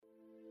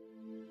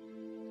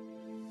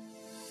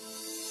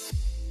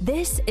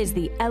This is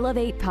the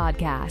Elevate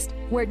Podcast,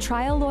 where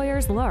trial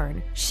lawyers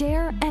learn,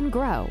 share, and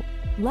grow.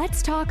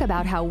 Let's talk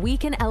about how we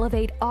can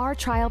elevate our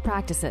trial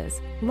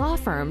practices, law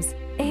firms,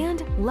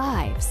 and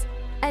lives.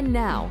 And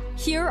now,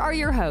 here are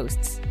your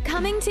hosts,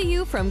 coming to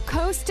you from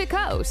coast to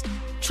coast,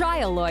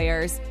 trial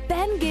lawyers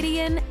Ben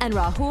Gideon and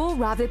Rahul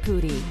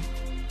Ravipudi.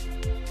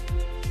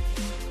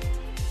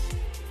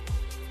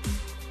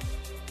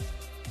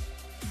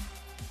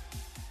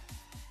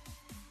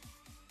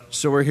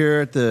 So we're here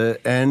at the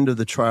end of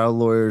the Trial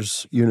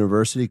Lawyers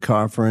University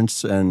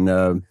Conference and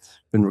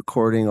been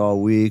recording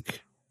all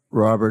week.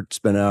 Robert's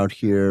been out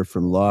here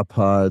from Law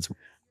Pods,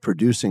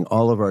 producing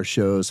all of our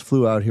shows,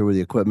 flew out here with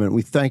the equipment.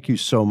 We thank you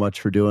so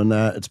much for doing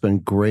that. It's been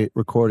great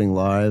recording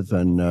live,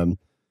 and I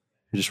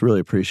just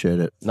really appreciate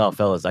it. No,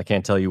 fellas, I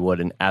can't tell you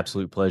what an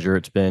absolute pleasure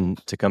it's been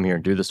to come here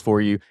and do this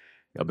for you.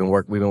 We've been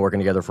working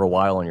together for a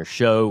while on your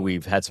show.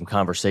 We've had some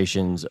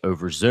conversations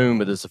over Zoom,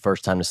 but this is the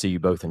first time to see you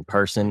both in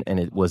person, and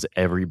it was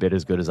every bit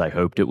as good as I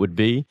hoped it would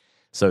be.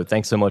 So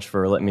thanks so much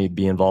for letting me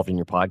be involved in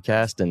your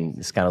podcast, and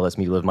this kind of lets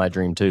me live my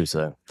dream too.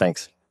 So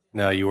thanks.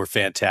 No, you were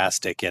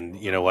fantastic, and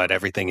you know what?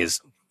 Everything is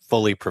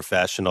fully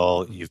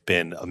professional. You've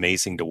been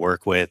amazing to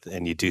work with,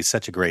 and you do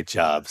such a great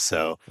job.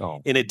 So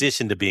in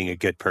addition to being a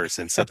good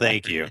person, so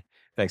thank you.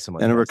 Thanks so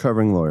much. And a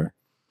recovering lawyer.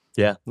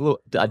 Yeah,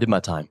 I did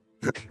my time.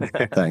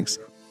 Thanks.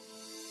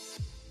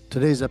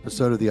 Today's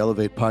episode of the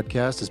Elevate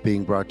Podcast is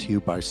being brought to you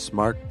by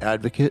Smart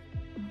Advocate.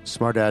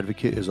 Smart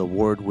Advocate is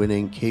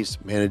award-winning case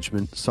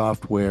management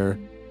software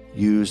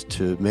used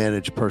to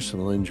manage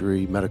personal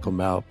injury, medical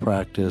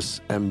malpractice,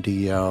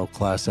 MDL,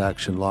 class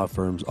action law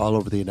firms all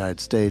over the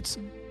United States.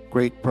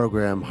 Great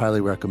program,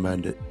 highly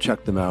recommend it.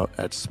 Check them out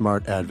at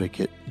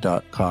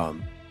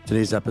smartadvocate.com.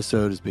 Today's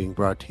episode is being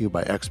brought to you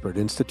by Expert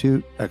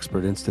Institute.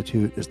 Expert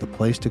Institute is the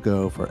place to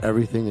go for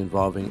everything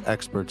involving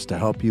experts to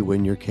help you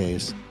win your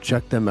case.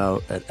 Check them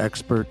out at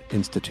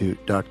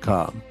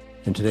expertinstitute.com.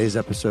 And today's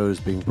episode is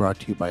being brought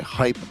to you by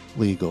Hype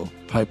Legal.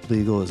 Hype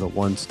Legal is a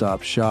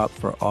one-stop shop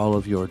for all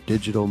of your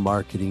digital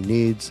marketing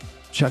needs.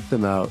 Check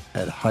them out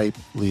at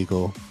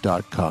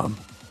hypelegal.com.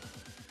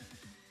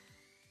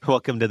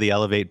 Welcome to the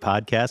Elevate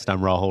Podcast.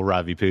 I'm Rahul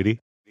Ravipudi.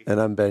 And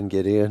I'm Ben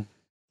Gideon.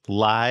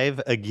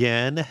 Live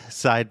again,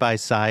 side by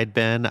side,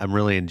 Ben. I'm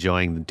really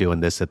enjoying doing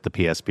this at the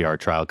PSPR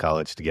Trial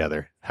College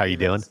together. How are you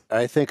doing?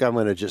 I think I'm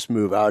going to just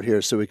move out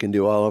here so we can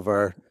do all of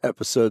our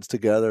episodes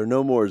together.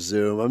 No more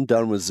Zoom. I'm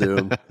done with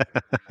Zoom.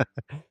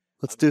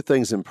 Let's do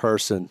things in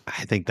person.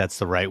 I think that's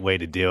the right way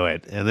to do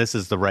it. And this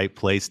is the right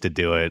place to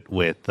do it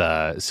with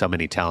so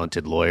many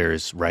talented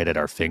lawyers right at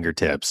our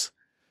fingertips.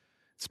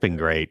 It's been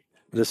great.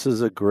 This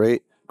is a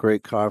great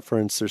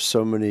conference. There's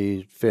so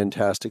many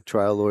fantastic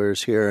trial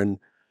lawyers here. And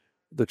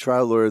the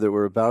trial lawyer that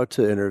we're about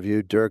to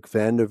interview, Dirk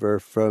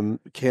Vandiver from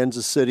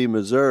Kansas City,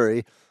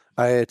 Missouri,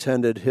 I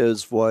attended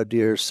his voir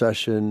dire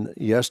session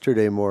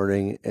yesterday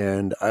morning,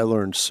 and I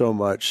learned so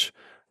much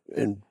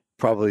in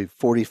probably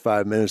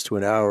 45 minutes to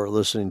an hour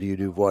listening to you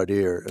do voir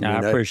dire. I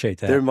appreciate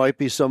that. There might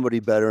be somebody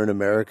better in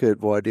America at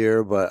voir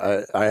dire,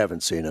 but I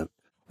haven't seen it.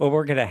 Well,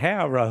 we're going to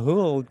have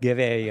Rahul give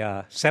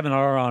a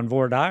seminar on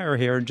voir dire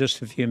here in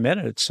just a few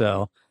minutes,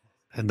 so...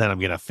 And then I'm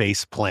going to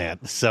face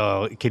plant.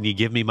 So can you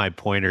give me my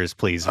pointers,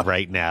 please,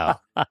 right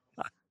now?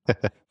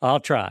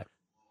 I'll try.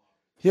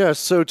 Yeah,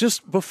 so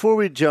just before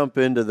we jump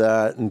into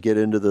that and get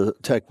into the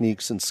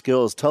techniques and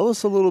skills, tell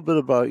us a little bit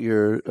about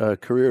your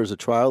career as a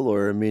trial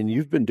lawyer. I mean,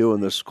 you've been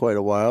doing this quite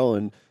a while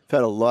and have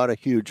had a lot of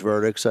huge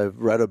verdicts. I've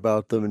read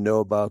about them and know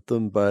about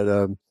them,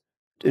 but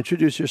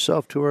introduce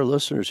yourself to our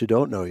listeners who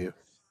don't know you.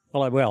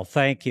 Well, I will.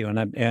 Thank you.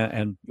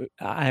 And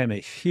I am a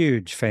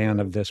huge fan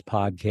of this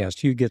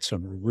podcast. You get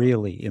some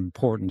really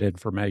important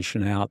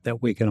information out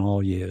that we can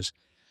all use.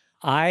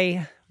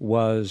 I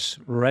was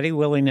ready,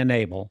 willing, and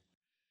able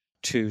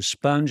to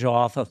sponge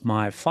off of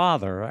my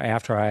father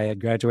after I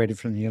had graduated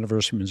from the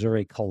University of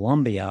Missouri,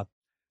 Columbia,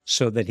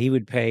 so that he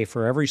would pay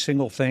for every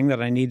single thing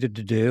that I needed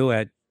to do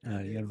at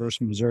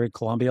University of Missouri,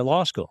 Columbia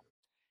Law School.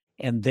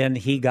 And then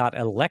he got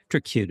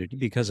electrocuted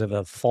because of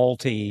a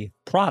faulty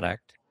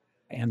product.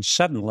 And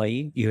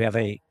suddenly you have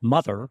my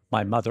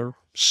mother,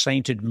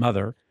 sainted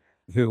mother,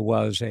 who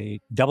was a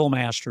double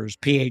master's,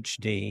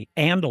 PhD,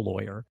 and a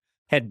lawyer,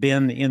 had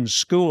been in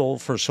school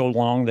for so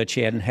long that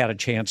she hadn't had a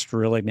chance to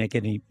really make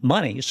any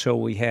money. So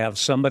we have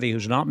somebody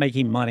who's not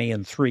making money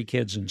and 3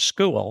 kids in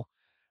school.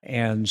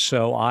 And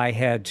so I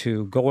had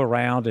to go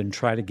around and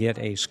try to get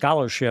a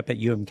scholarship at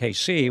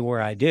UMKC,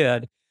 where I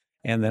did.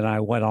 And then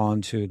I went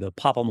on to the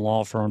Popham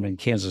Law Firm in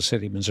Kansas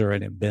City, Missouri,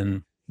 and have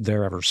been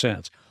there ever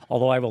since.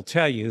 Although I will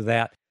tell you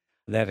that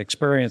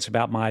experience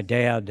about my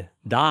dad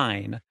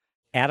dying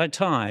at a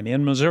time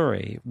in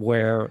Missouri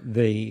where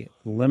the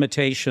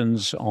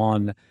limitations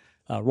on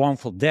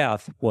wrongful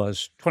death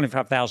was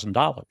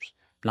 $25,000,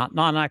 not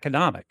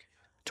non-economic,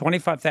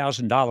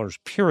 $25,000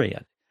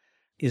 period,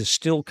 is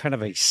still kind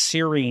of a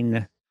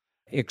searing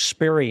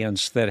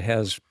experience that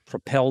has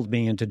propelled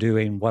me into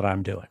doing what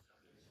I'm doing.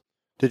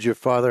 Did your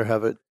father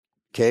have a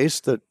case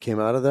that came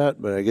out of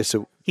that? But I guess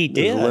he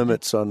did. There's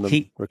limits on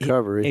the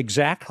recovery.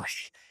 Exactly.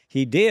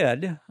 He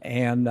did,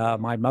 and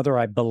my mother,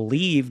 I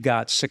believe,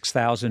 got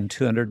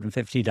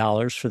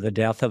 $6,250 for the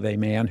death of a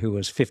man who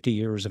was 50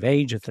 years of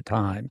age at the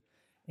time,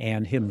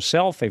 and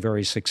himself a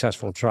very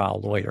successful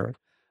trial lawyer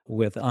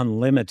with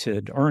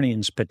unlimited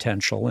earnings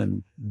potential,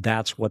 and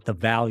that's what the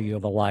value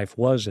of a life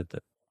was at the.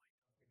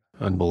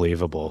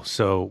 Unbelievable.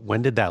 So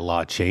when did that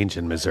law change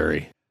in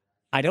Missouri?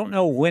 I don't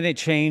know when it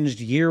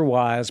changed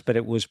year-wise, but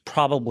it was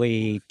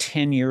probably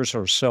 10 years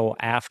or so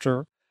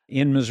after.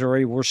 In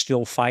Missouri, we're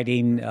still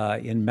fighting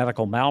in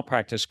medical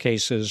malpractice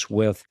cases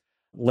with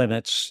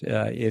limits.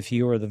 If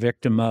you are the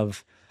victim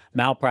of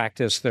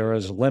malpractice, there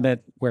is a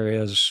limit,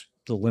 whereas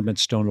the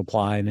limits don't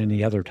apply in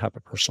any other type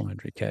of personal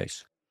injury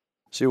case.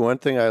 See, one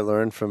thing I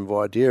learned from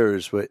voir dire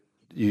is what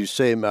you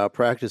say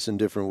malpractice in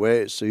different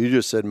ways. So you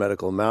just said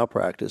medical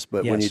malpractice,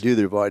 but Yes. when you do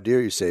the voir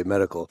dire, you say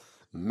medical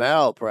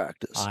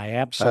malpractice. I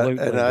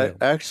absolutely do. I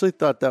actually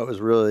thought that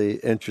was really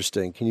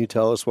interesting. Can you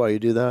tell us why you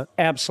do that?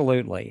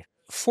 Absolutely.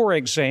 For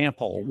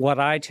example, what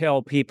I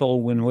tell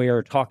people when we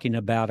are talking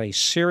about a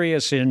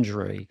serious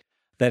injury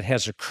that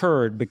has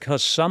occurred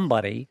because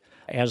somebody,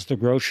 as the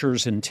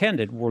grocers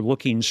intended, were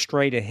looking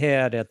straight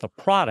ahead at the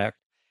product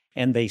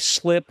and they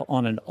slip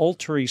on an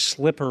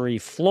ultra-slippery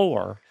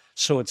floor,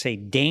 so it's a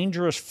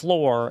dangerous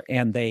floor,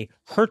 and they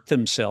hurt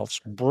themselves,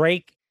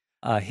 break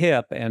a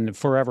hip, and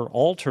forever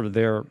alter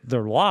their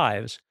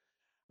lives.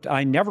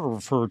 I never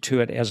refer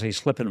to it as a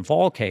slip and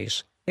fall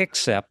case,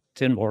 except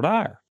in voir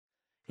dire.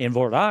 In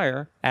voir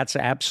dire, that's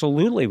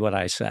absolutely what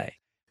I say,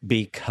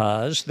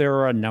 because there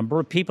are a number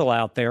of people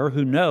out there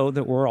who know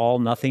that we're all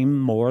nothing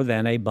more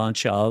than a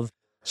bunch of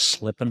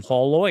slip and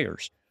fall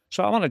lawyers.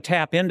 So I want to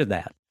tap into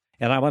that.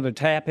 And I want to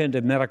tap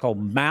into medical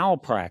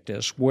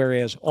malpractice,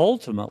 whereas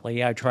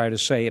ultimately I try to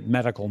say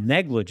medical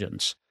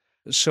negligence.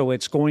 So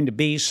it's going to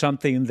be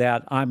something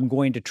that I'm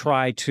going to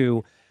try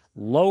to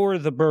lower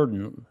the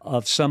burden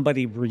of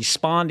somebody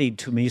responding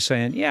to me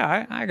saying,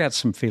 yeah, I got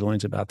some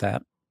feelings about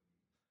that.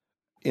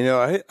 You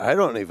know, I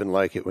don't even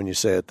like it when you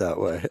say it that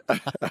way.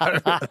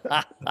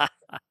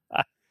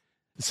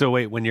 So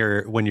wait, when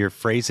you're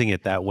phrasing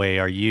it that way,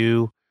 are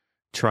you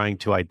trying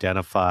to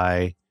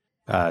identify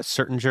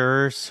certain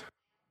jurors?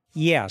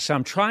 Yes,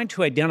 I'm trying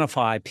to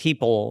identify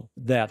people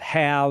that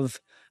have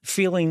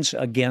feelings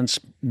against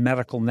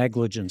medical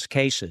negligence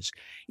cases.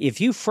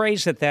 If you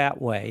phrase it that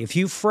way, if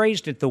you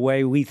phrased it the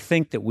way we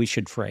think that we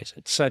should phrase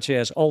it, such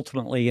as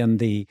ultimately in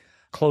the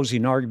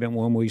closing argument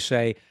when we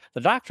say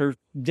the doctor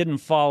didn't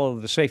follow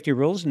the safety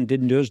rules and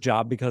didn't do his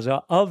job because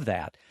of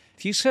that.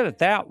 If you said it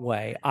that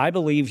way, I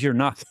believe you're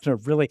not going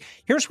to really,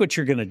 here's what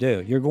you're going to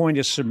do. You're going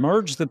to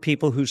submerge the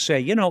people who say,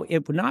 you know,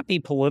 it would not be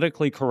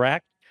politically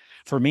correct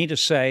for me to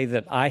say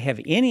that I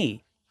have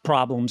any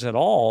problems at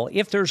all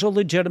if there's a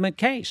legitimate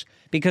case,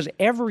 because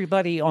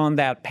everybody on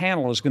that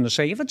panel is going to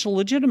say, if it's a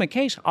legitimate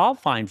case, I'll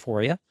find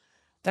for you.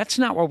 That's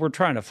not what we're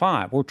trying to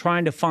find. We're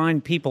trying to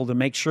find people to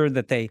make sure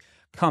that they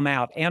come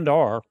out and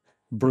are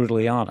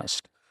brutally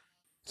honest.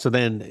 So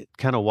then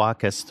kind of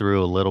walk us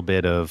through a little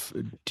bit of,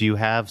 do you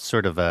have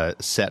sort of a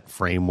set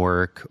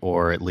framework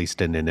or at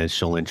least an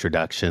initial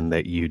introduction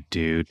that you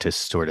do to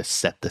sort of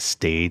set the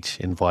stage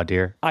in voir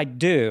dire? I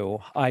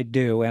do.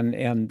 And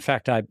in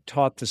fact, I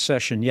taught the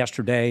session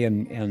yesterday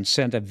and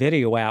sent a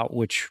video out,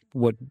 which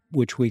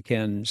we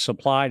can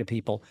supply to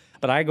people.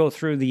 But I go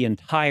through the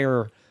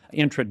entire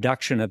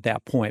introduction at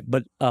that point.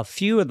 But a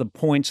few of the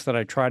points that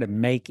I try to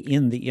make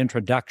in the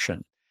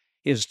introduction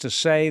is to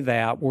say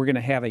that we're going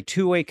to have a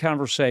two-way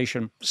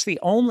conversation. It's the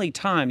only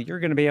time you're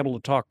going to be able to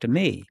talk to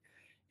me.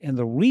 And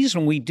the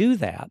reason we do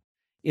that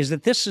is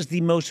that this is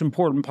the most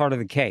important part of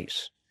the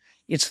case.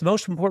 It's the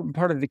most important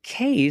part of the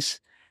case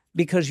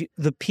because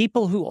the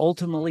people who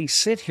ultimately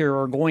sit here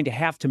are going to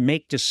have to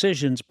make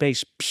decisions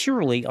based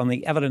purely on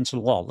the evidence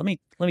of the law. Let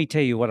me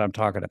tell you what I'm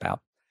talking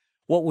about.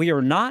 What we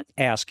are not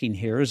asking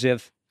here is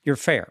if you're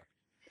fair.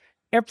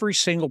 Every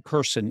single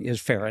person is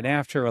fair. And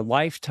after a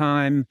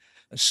lifetime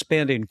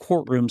spent in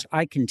courtrooms,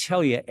 I can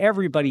tell you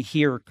everybody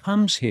here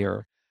comes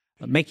here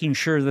making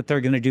sure that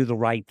they're going to do the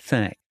right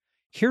thing.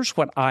 Here's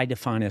what I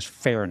define as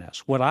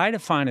fairness. What I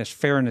define as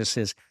fairness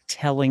is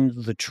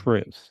telling the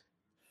truth.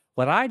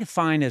 What I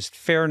define as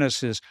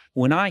fairness is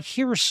when I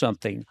hear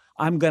something,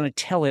 I'm going to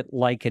tell it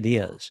like it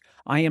is.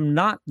 I am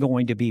not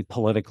going to be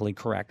politically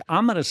correct.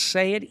 I'm going to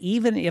say it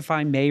even if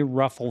I may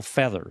ruffle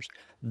feathers.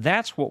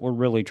 That's what we're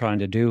really trying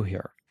to do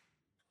here.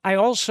 I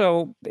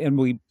also, and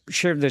we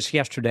shared this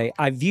yesterday,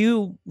 I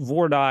view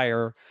voir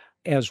dire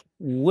as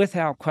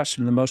without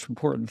question the most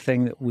important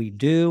thing that we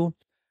do.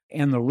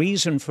 And the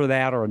reason for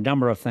that are a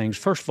number of things.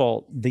 First of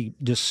all, the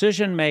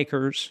decision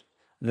makers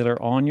that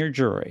are on your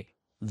jury,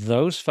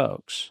 those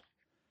folks,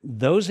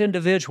 those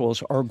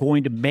individuals are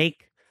going to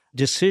make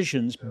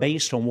decisions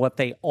based on what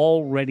they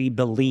already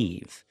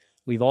believe.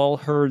 We've all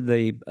heard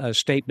the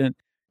statement,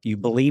 you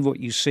believe what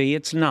you see.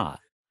 It's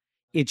not.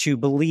 It's you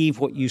believe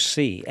what you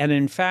see. And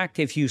in fact,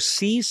 if you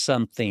see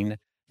something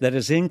that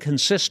is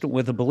inconsistent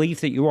with a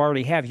belief that you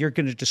already have, you're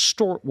going to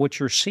distort what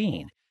you're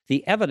seeing.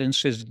 The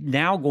evidence is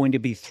now going to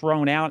be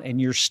thrown out, and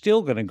you're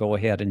still going to go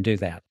ahead and do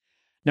that.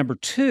 Number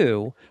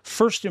two,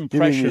 first You mean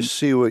impression. you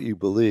see what you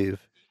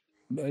believe?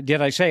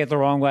 Did I say it the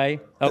wrong way?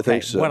 Okay. I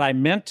think so. What I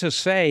meant to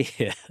say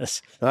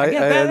is, I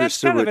that's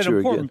understood kind of what an you were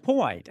important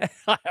point.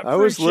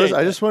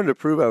 I just wanted to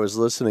prove I was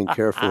listening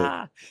carefully.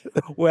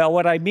 Well,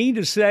 what I mean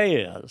to say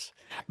is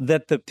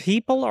that the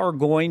people are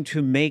going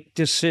to make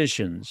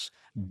decisions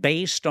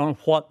based on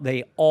what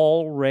they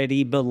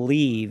already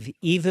believe,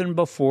 even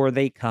before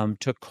they come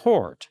to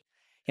court.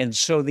 And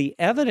so the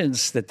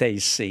evidence that they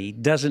see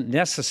doesn't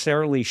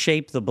necessarily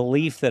shape the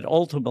belief that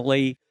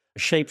ultimately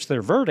shapes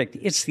their verdict.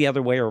 It's the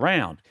other way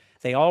around.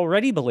 They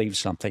already believe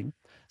something.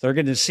 They're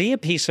going to see a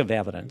piece of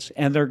evidence,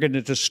 and they're going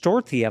to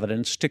distort the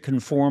evidence to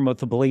conform with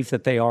the belief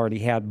that they already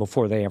had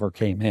before they ever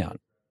came in.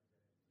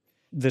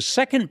 The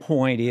second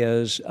point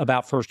is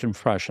about first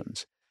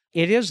impressions.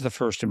 It is the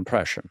first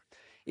impression.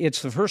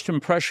 It's the first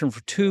impression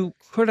for two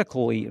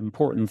critically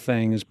important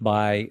things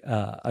by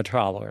a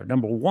trial lawyer.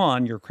 Number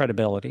one, your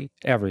credibility,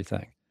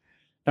 everything.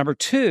 Number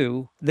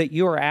two, that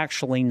you're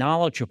actually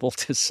knowledgeable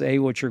to say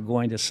what you're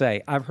going to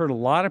say. I've heard a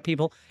lot of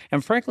people,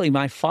 and frankly,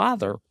 my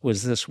father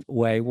was this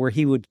way, where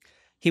he would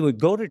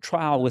go to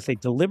trial with a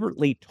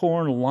deliberately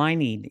torn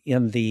lining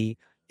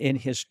in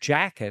his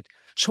jacket,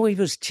 so he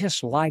was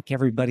just like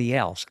everybody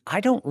else. I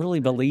don't really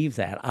believe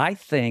that. I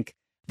think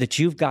that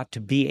you've got to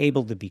be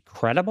able to be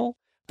credible,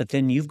 but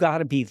then you've got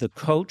to be the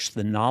coach,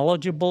 the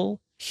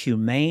knowledgeable,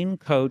 humane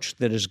coach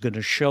that is going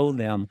to show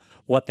them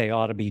what they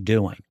ought to be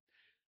doing.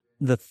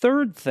 The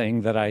third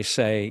thing that I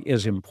say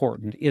is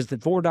important is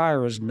that voir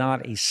dire is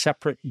not a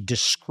separate,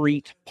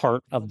 discrete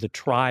part of the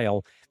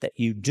trial that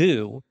you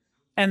do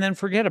and then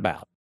forget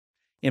about.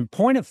 In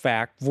point of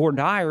fact, voir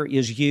dire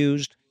is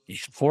used,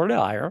 voir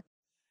dire,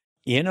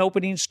 in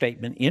opening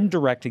statement, in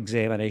direct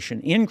examination,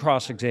 in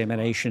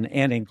cross-examination,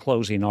 and in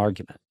closing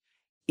argument.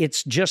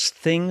 It's just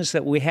things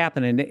that we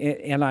happen.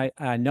 And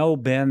I know,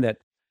 Ben, that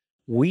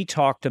we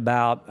talked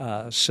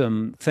about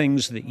some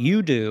things that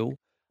you do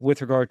with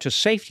regard to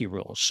safety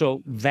rules.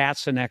 So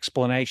that's an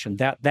explanation.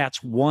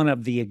 That's one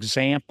of the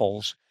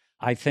examples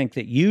I think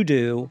that you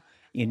do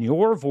in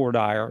your voir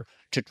dire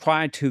to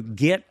try to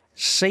get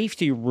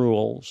safety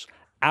rules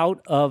out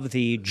of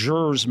the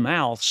juror's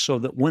mouth so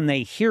that when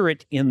they hear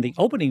it in the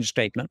opening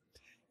statement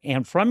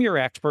and from your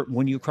expert,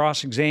 when you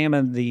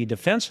cross-examine the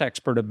defense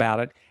expert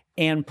about it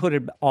and put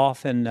it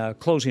off in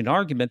closing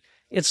argument,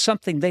 it's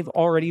something they've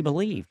already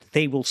believed.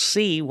 They will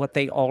see what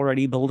they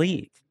already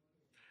believe.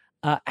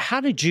 How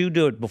did you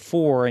do it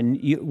before?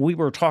 And we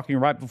were talking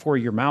right before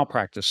your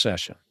malpractice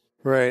session.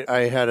 Right.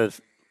 I had a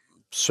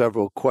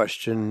several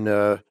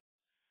question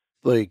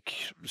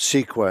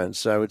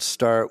sequence. I would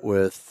start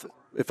with,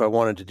 if I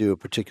wanted to do a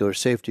particular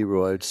safety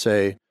rule, I would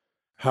say,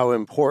 how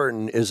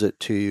important is it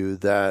to you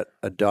that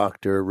a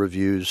doctor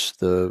reviews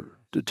the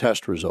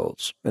test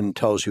results and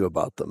tells you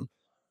about them?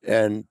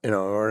 And,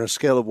 or on a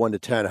scale of 1 to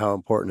 10, how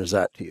important is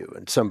that to you?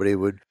 And somebody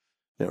would,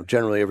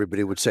 generally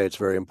everybody would say it's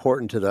very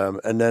important to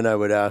them. And then I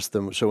would ask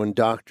them, so when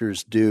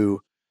doctors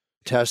do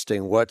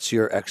testing, what's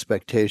your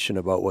expectation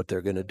about what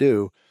they're going to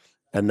do?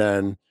 And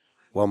then,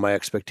 well, my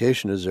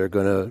expectation is they're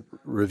going to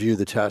review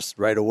the test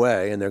right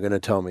away and they're going to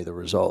tell me the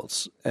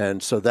results.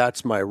 And so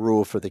that's my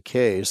rule for the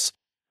case.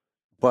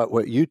 But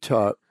what you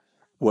taught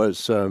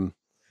was,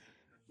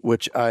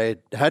 which I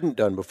hadn't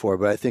done before,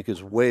 but I think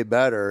is way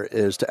better,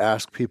 is to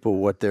ask people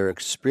what their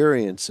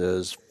experience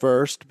is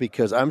first,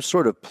 because I'm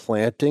sort of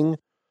planting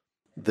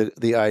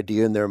the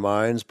idea in their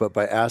minds, but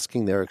by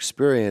asking their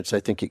experience, I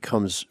think it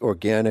comes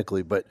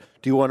organically. But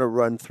do you want to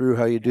run through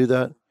how you do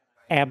that?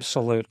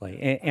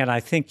 Absolutely. And I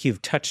think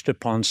you've touched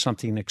upon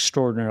something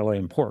extraordinarily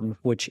important,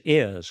 which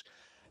is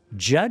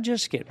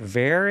judges get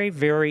very,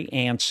 very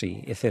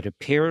antsy if it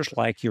appears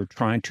like you're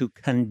trying to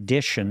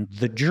condition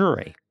the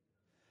jury.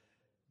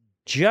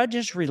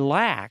 Judges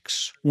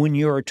relax when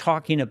you're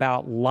talking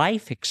about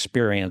life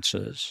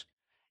experiences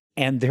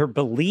and their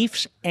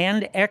beliefs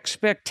and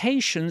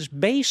expectations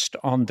based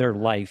on their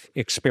life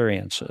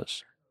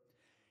experiences.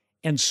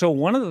 And so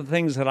one of the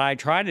things that I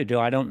try to do,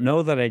 I don't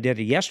know that I did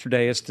it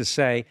yesterday, is to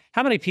say,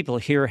 how many people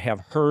here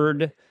have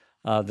heard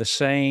the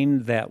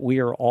saying that we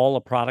are all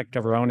a product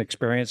of our own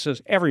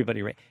experiences?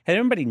 Everybody. Had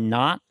anybody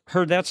not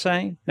heard that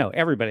saying? No,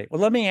 everybody.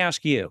 Well, let me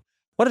ask you,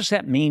 what does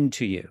that mean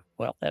to you?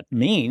 Well, that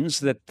means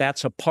that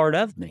that's a part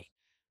of me.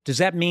 Does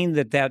that mean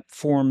that that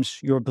forms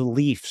your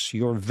beliefs,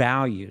 your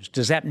values?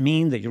 Does that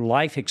mean that your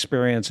life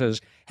experiences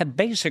have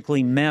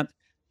basically meant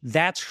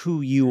that's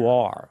who you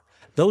are?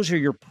 Those are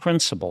your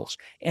principles.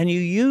 And you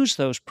use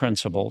those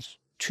principles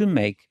to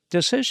make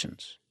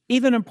decisions,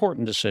 even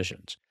important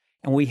decisions.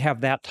 And we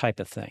have that type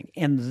of thing.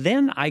 And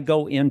then I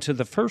go into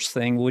the first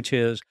thing, which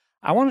is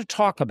I want to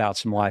talk about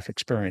some life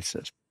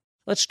experiences.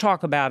 Let's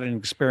talk about an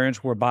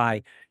experience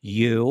whereby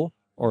you,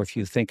 or if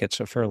you think it's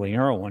a fairly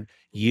narrow one,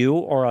 you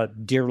or a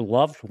dear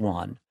loved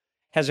one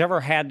has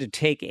ever had to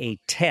take a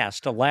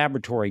test, a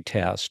laboratory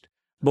test,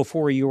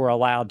 before you were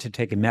allowed to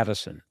take a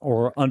medicine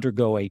or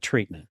undergo a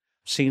treatment.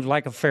 Seems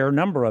like a fair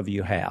number of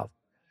you have.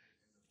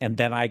 And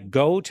then I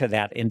go to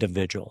that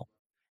individual,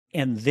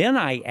 and then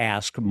I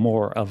ask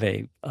more of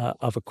a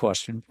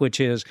question, which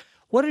is,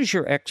 what is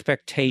your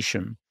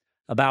expectation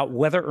about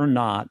whether or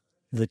not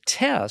the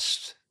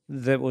test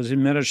that was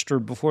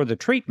administered before the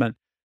treatment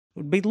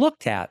would be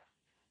looked at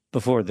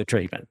before the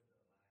treatment?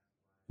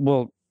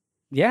 Well,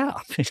 yeah,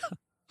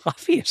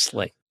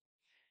 obviously.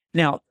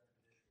 Now,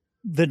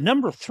 the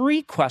number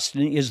 3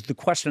 question is the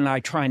question I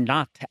try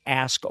not to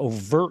ask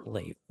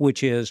overtly,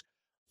 which is,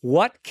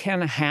 what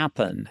can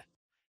happen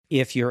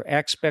if your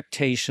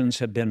expectations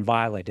have been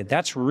violated?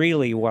 That's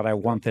really what I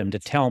want them to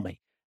tell me.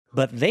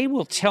 But they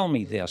will tell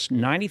me this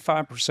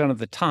 95% of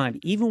the time,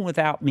 even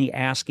without me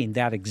asking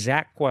that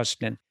exact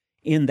question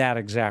in that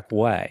exact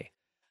way.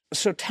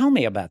 So tell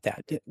me about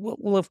that.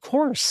 Well, of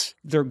course,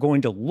 they're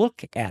going to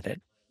look at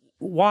it.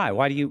 Why?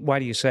 Why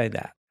do you say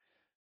that?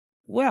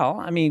 Well,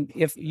 I mean,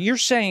 if you're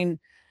saying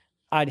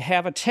I'd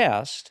have a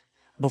test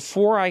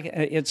before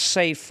it's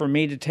safe for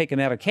me to take a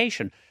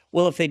medication.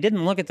 Well, if they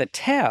didn't look at the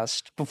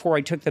test before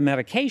I took the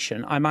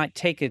medication, I might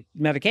take a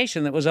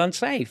medication that was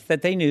unsafe,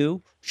 that they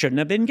knew shouldn't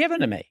have been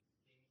given to me.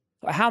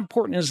 How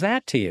important is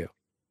that to you?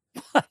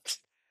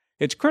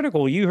 It's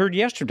critical. You heard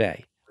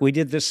yesterday, we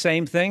did the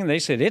same thing. They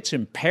said it's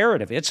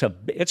imperative. It's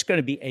going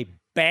to be a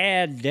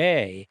bad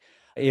day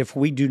if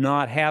we do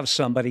not have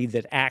somebody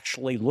that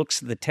actually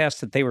looks at the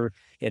test that they were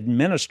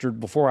administered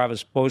before I was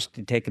supposed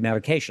to take a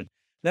medication.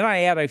 Then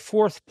I add a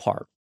 4th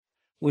part,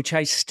 which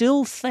I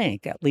still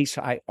think, at least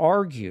I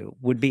argue,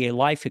 would be a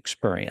life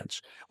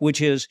experience,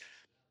 which is,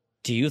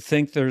 do you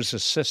think there's a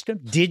system?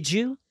 Did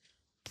you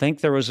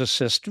think there was a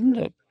system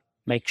to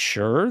make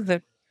sure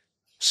that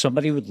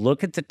somebody would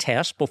look at the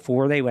test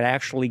before they would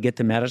actually get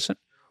the medicine?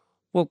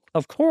 Well,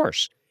 of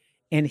course.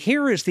 And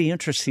here is the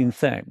interesting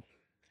thing.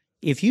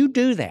 If you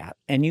do that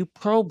and you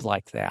probe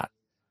like that,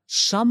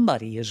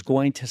 somebody is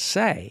going to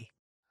say,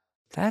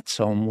 that's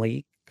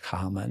only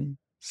common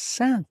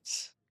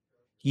sense.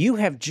 You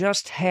have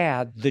just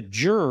had the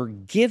juror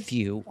give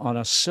you on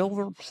a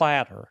silver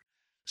platter,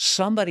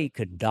 somebody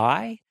could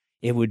die,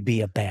 it would be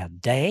a bad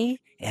day,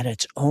 and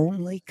it's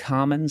only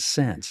common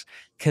sense.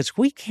 Because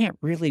we can't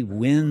really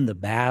win the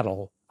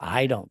battle,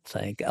 I don't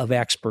think, of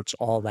experts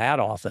all that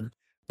often.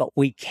 But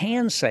we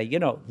can say,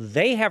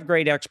 they have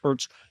great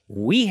experts,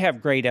 we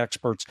have great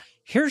experts.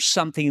 Here's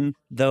something,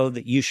 though,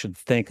 that you should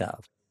think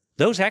of.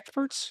 Those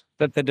experts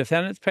that the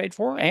defendants paid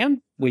for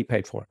and we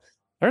paid for,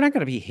 they're not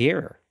going to be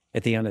here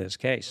at the end of this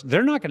case.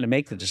 They're not going to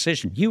make the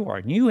decision. You are.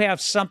 And you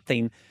have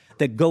something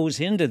that goes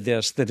into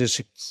this that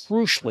is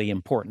crucially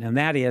important, and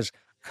that is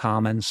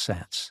common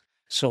sense.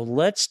 So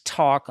let's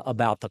talk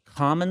about the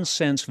common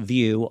sense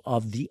view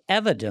of the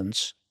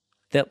evidence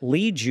that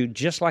leads you,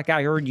 just like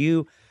I heard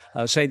you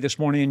say this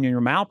morning in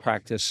your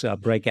malpractice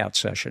breakout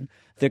session,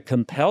 that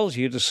compels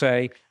you to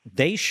say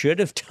they should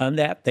have done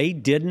that, they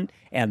didn't,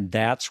 and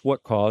that's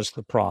what caused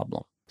the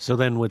problem. So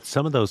then with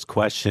some of those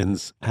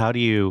questions, how do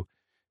you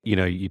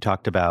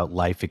talked about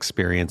life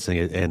experience and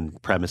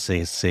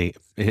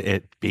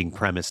it being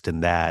premised in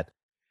that.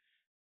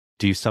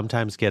 Do you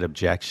sometimes get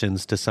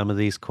objections to some of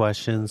these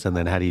questions? And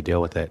then how do you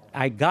deal with it?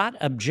 I got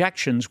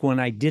objections when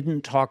I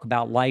didn't talk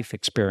about life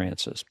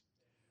experiences.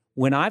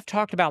 When I've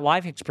talked about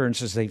life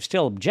experiences, they've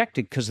still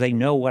objected because they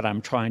know what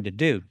I'm trying to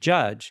do.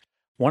 Judge,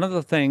 one of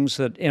the things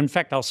that, in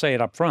fact, I'll say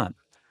it up front,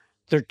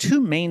 there are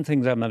 2 main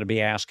things I'm going to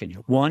be asking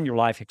you. 1, your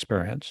life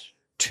experience.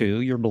 2,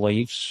 your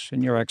beliefs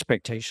and your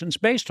expectations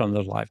based on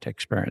those life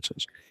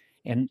experiences.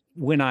 And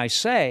when I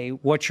say,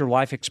 what's your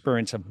life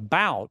experience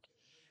about?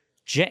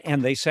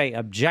 And they say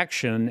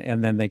objection,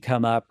 and then they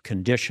come up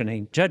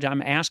conditioning. Judge,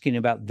 I'm asking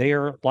about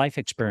their life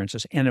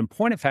experiences. And in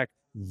point of fact,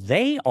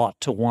 they ought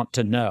to want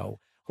to know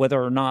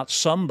whether or not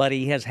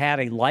somebody has had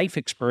a life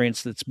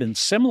experience that's been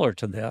similar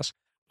to this.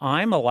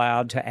 I'm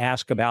allowed to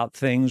ask about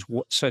things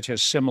such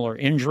as similar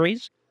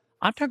injuries.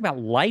 I'm talking about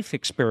life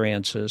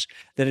experiences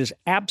that is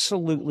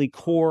absolutely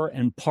core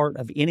and part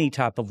of any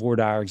type of voir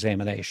dire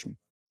examination.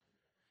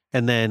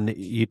 And then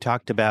you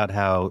talked about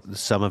how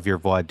some of your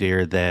voir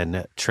dire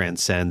then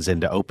transcends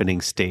into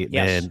opening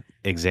statement,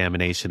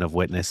 examination of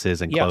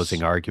witnesses, and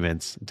closing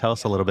arguments. Tell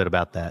us a little bit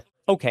about that.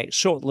 Okay,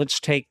 so let's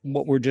take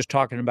what we're just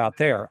talking about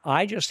there.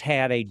 I just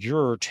had a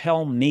juror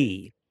tell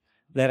me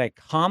that a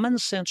common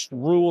sense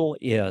rule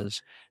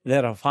is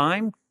that if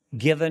I'm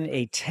given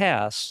a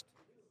test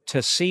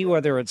to see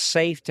whether it's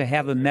safe to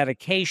have a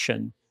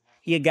medication,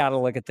 you got to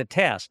look at the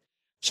test.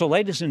 So,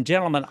 ladies and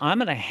gentlemen, I'm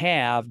going to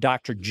have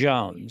Dr.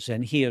 Jones,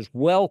 and he is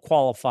well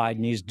qualified,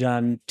 and he's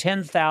done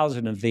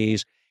 10,000 of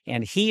these,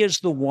 and he is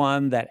the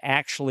one that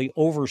actually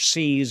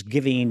oversees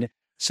giving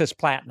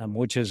cisplatin,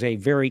 which is a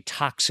very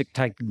toxic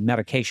type of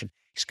medication.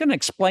 He's going to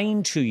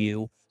explain to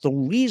you the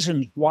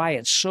reasons why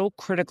it's so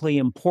critically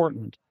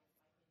important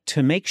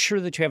to make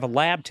sure that you have a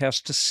lab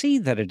test to see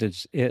that it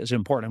is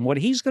important. And what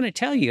he's going to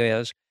tell you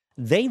is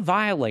they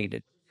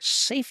violated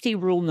safety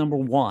rule number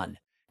 1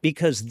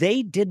 because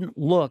they didn't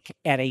look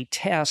at a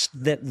test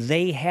that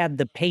they had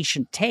the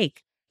patient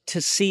take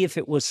to see if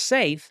it was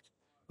safe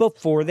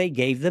before they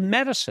gave the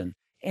medicine.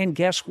 And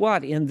guess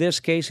what? In this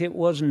case, it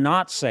was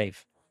not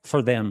safe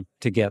for them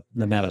to get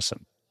the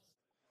medicine.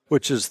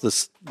 Which is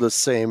the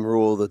same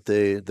rule that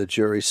the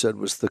jury said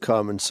was the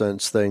common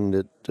sense thing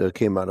that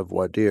came out of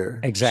voir dire.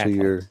 Exactly. So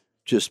you're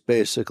just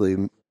basically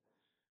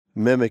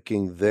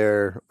mimicking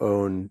their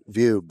own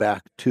view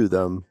back to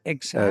them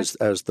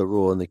as the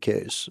rule in the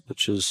case,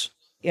 which is...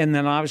 And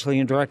then obviously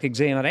in direct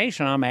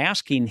examination, I'm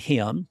asking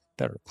him,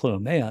 better clue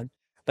him in,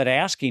 but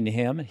asking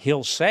him,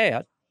 he'll say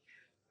it.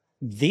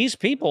 These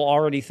people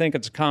already think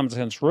it's a common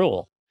sense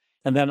rule.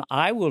 And then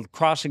I will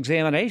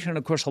cross-examination.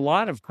 Of course, a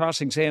lot of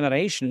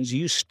cross-examination is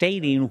you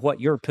stating what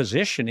your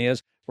position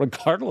is,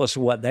 regardless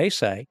of what they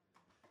say.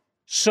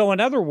 So in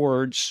other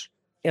words,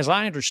 as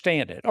I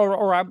understand it,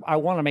 or I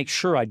want to make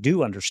sure I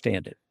do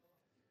understand it,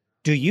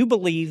 do you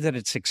believe that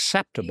it's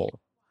acceptable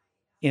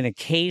in a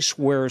case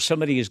where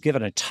somebody is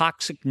given a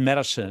toxic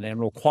medicine and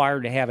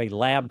required to have a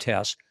lab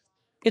test,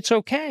 it's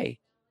okay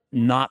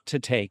not to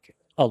take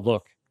a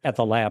look at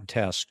the lab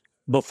test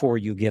before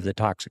you give the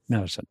toxic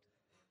medicine?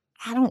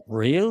 I don't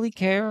really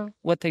care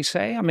what they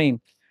say. I mean,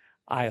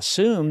 I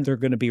assume they're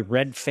going to be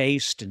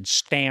red-faced and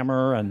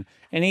stammer, and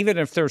even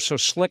if they're so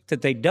slick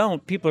that they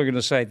don't, people are going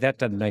to say, that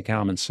doesn't make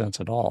common sense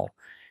at all.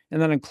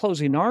 And then in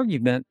closing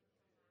argument,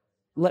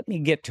 let me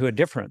get to a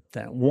different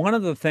thing. One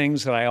of the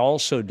things that I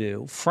also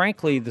do,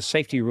 frankly, the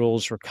safety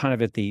rules are kind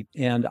of at the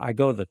end. I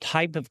go to the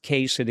type of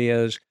case it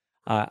is.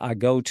 I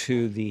go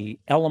to the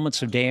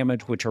elements of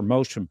damage, which are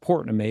most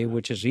important to me,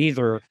 which is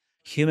either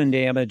human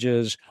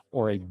damages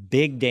or a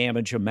big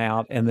damage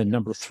amount, and then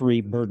number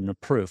 3, burden of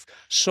proof.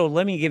 So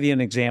let me give you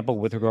an example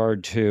with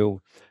regard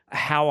to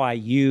how I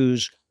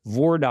use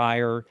voir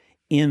dire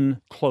in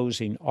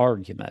closing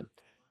argument,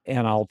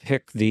 and I'll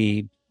pick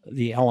the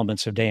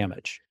elements of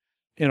damage.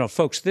 You know,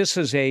 folks, this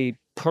is a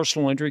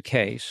personal injury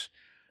case,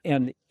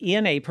 and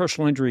in a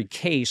personal injury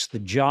case, the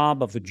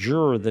job of a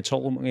juror that's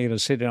ultimately going to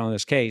sit in on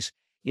this case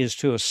is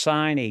to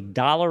assign a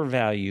dollar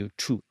value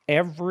to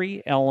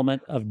every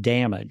element of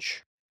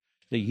damage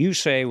that you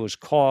say was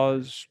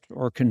caused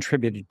or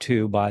contributed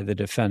to by the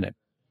defendant.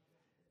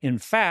 In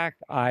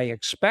fact, I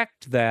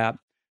expect that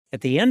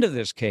at the end of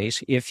this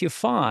case, if you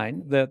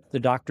find that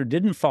the doctor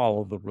didn't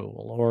follow the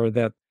rule, or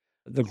that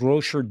the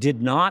grocer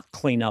did not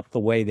clean up the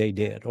way they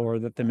did, or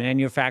that the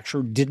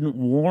manufacturer didn't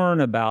warn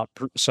about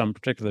some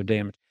particular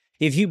damage,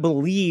 if you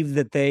believe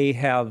that they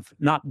have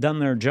not done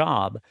their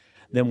job,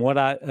 then what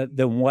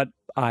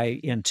I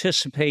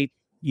anticipate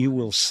you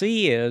will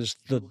see is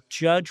the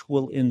judge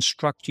will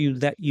instruct you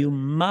that you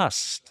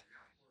must,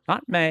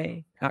 not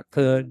may, not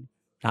could,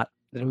 not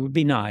that it would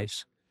be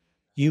nice,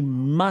 you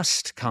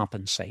must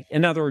compensate.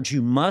 In other words,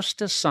 you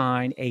must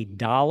assign a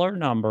dollar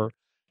number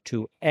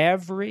to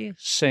every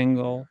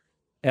single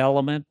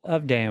element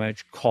of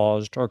damage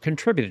caused or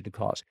contributed to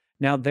cause.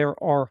 Now, there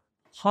are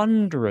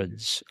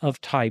hundreds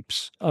of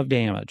types of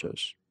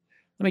damages.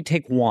 Let me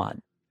take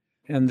one,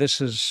 and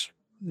this is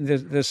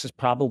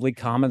probably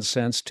common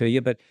sense to you,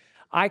 but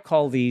I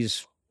call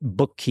these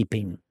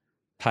bookkeeping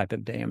type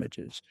of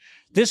damages.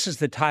 This is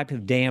the type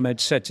of damage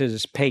such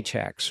as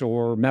paychecks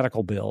or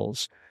medical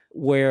bills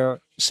where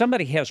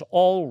somebody has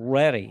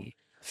already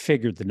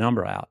figured the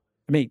number out.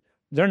 I mean,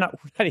 they're not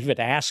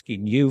even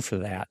asking you for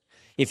that.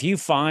 If you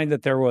find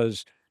that there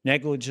was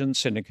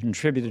negligence and it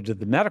contributed to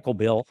the medical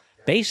bill,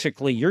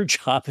 basically your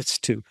job is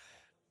to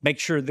make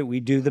sure that we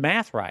do the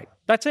math right.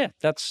 That's it.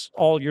 That's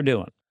all you're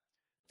doing.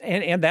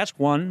 And that's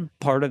one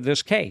part of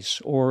this case,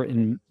 or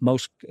in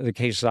most of the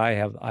cases I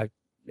have,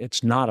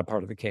 it's not a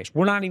part of the case.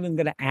 We're not even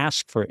going to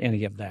ask for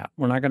any of that.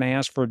 We're not going to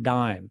ask for a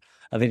dime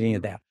of any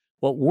of that.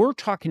 What we're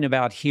talking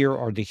about here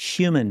are the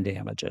human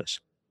damages.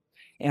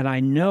 And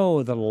I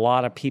know that a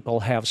lot of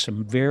people have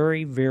some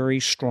very, very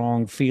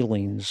strong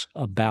feelings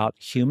about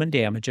human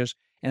damages.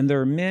 And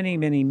there are many,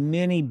 many,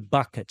 many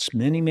buckets,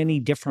 many, many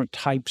different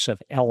types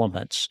of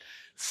elements.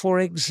 For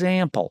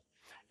example,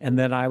 and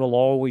then I will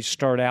always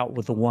start out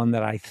with the one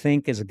that I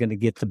think is going to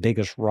get the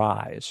biggest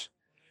rise,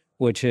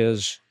 which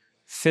is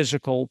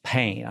physical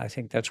pain. I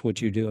think that's what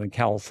you do in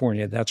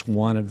California. That's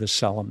one of the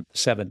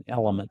 7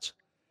 elements.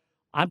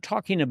 I'm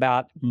talking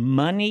about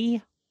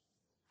money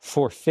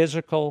for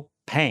physical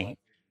pain.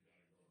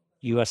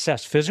 You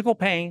assess physical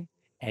pain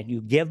and you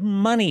give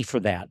money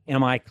for that.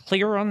 Am I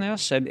clear on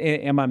this?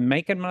 Am I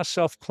making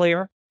myself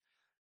clear?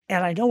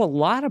 And I know a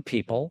lot of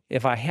people,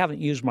 if I haven't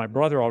used my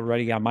brother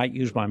already, I might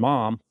use my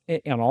mom,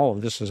 and all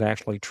of this is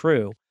actually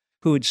true,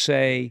 who would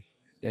say,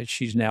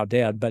 she's now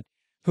dead, but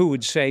who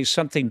would say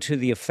something to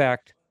the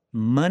effect,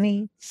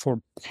 money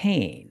for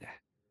pain.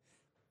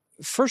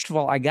 First of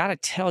all, I got to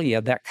tell you,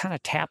 that kind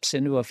of taps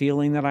into a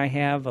feeling that I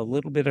have, a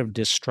little bit of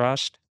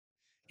distrust.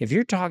 If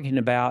you're talking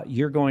about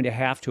you're going to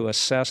have to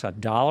assess a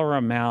dollar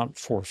amount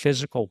for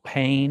physical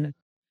pain,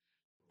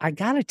 I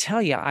got to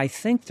tell you, I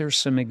think there's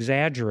some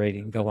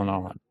exaggerating going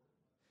on.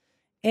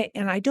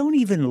 And I don't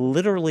even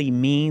literally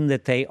mean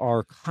that they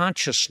are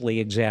consciously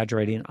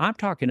exaggerating. I'm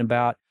talking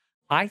about,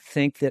 I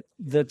think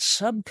that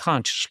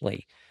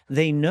subconsciously,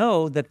 they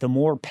know that the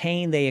more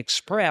pain they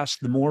express,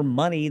 the more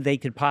money they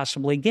could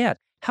possibly get.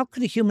 How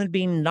could a human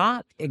being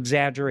not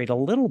exaggerate a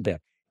little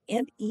bit?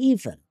 And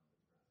even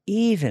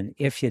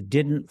if you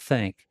didn't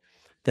think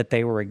that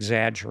they were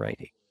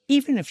exaggerating,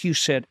 even if you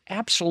said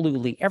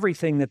absolutely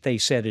everything that they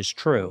said is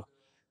true,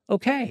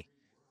 okay,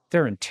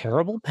 they're in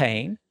terrible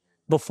pain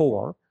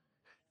before,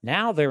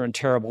 now they're in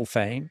terrible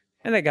pain,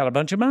 and they got a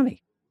bunch of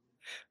money.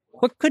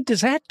 What good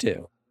does that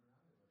do?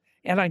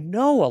 And I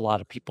know a lot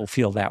of people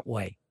feel that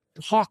way.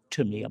 Talk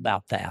to me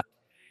about that.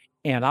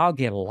 And I'll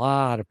get a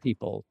lot of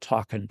people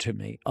talking to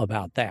me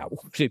about that.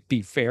 Would it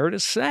be fair to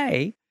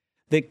say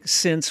that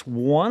since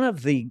one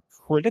of the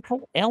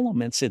critical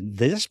elements in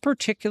this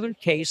particular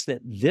case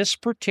that this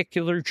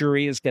particular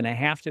jury is going to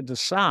have to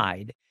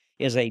decide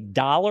is a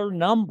dollar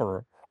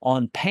number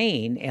on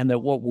pain, and that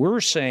what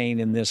we're saying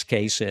in this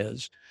case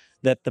is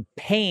that the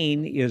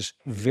pain is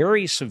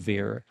very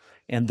severe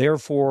and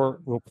therefore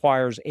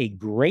requires a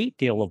great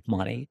deal of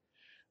money,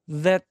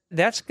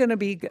 that's going to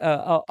be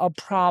a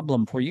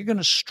problem for you. You're going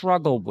to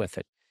struggle with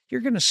it.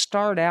 You're going to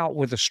start out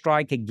with a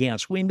strike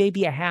against. We may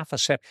be a half a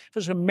step. If it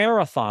was a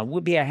marathon,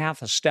 we'd be a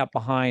half a step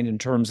behind in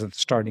terms of the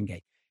starting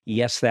gate.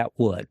 Yes, that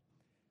would.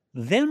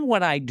 Then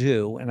what I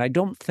do, and I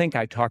don't think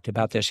I talked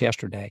about this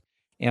yesterday,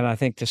 and I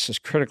think this is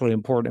critically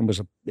important.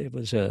 It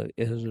was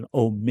an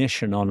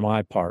omission on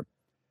my part.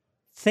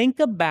 Think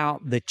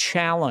about the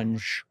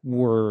challenge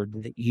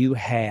word that you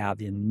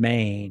have in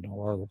Maine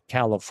or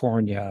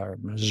California or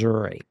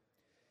Missouri.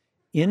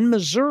 In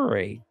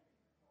Missouri,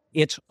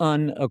 it's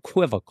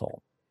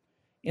unequivocal.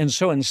 And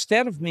so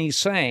instead of me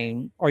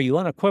saying, are you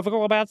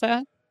unequivocal about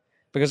that?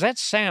 Because that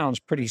sounds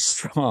pretty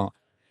strong.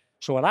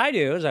 So what I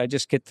do is I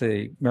just get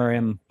the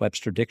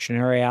Merriam-Webster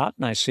dictionary out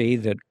and I see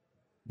that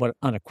what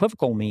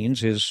unequivocal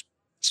means is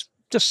it's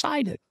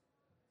decided.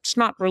 It's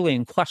not really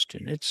in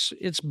question.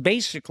 It's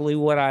basically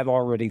what I've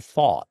already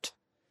thought.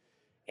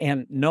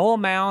 And no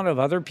amount of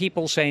other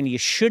people saying you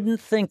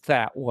shouldn't think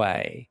that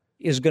way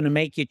is going to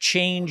make you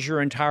change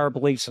your entire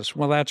belief system.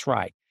 Well, that's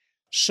right.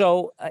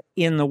 So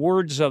in the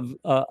words of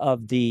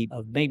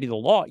maybe the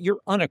law,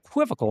 you're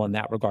unequivocal in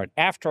that regard.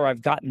 After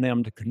I've gotten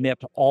them to commit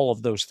to all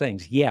of those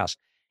things, yes.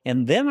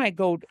 And then I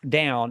go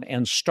down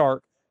and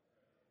start,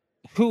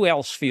 who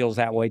else feels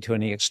that way to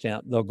any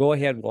extent? They'll go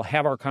ahead, we'll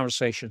have our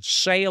conversation,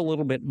 say a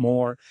little bit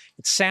more.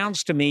 It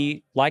sounds to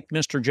me like,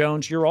 Mr.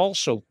 Jones,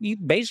 you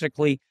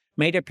basically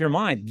made up your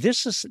mind.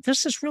 This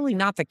is really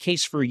not the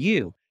case for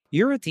you.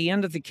 You're at the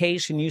end of the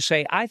case and you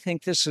say, I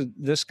think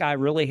this guy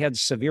really had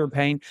severe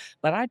pain,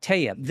 but I tell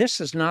you,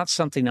 this is not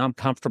something I'm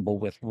comfortable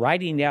with,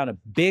 writing down a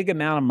big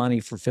amount of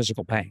money for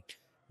physical pain.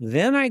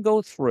 Then I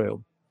go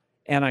through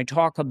and I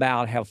talk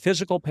about how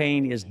physical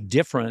pain is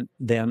different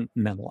than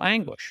mental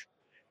anguish,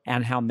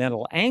 and how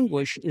mental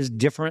anguish is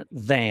different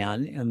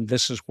than, and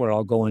this is where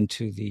I'll go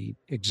into the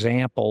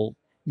example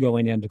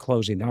going into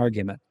closing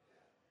argument,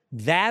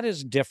 that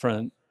is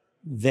different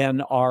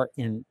than our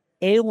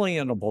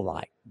inalienable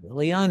right,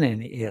 really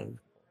unalienable,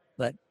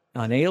 but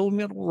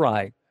unalienable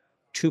right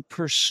to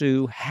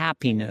pursue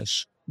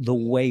happiness the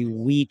way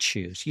we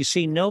choose. You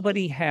see,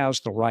 nobody has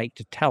the right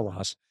to tell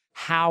us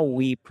how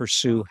we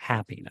pursue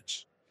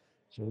happiness.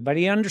 So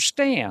everybody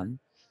understand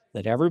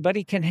that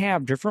everybody can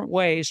have different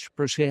ways to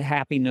pursue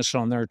happiness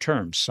on their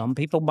terms. Some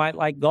people might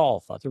like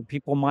golf. Other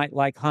people might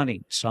like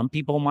hunting. Some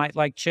people might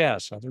like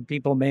chess. Other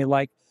people may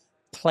like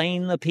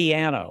playing the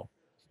piano.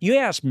 You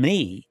ask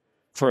me,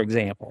 for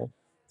example,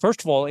 first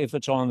of all, if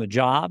it's on the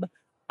job,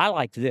 I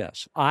like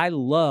this. I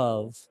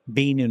love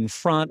being in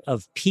front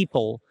of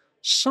people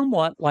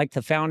somewhat like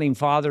the Founding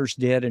Fathers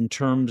did in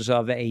terms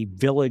of a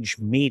village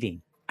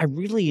meeting. I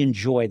really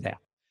enjoy that.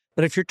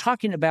 But if you're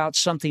talking about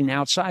something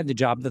outside the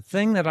job, the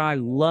thing that I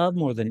love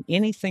more than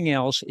anything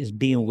else is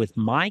being with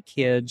my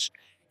kids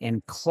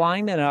and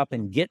climbing up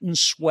and getting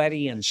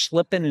sweaty and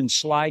slipping and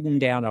sliding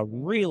down a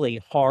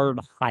really hard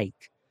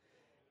hike.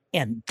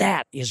 And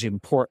that is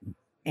important.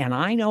 And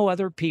I know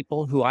other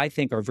people who I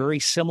think are very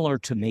similar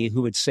to me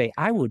who would say,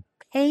 I would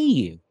pay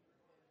you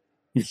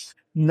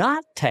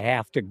not to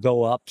have to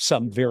go up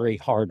some very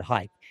hard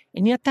hike.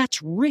 And yet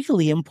that's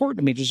really important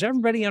to me. Does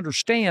everybody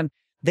understand?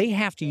 They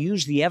have to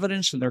use the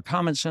evidence and their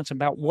common sense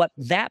about what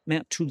that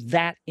meant to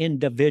that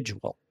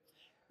individual.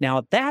 Now,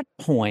 at that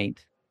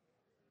point,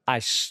 I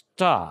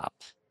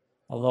stopped,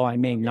 although I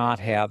may not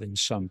have in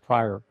some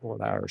prior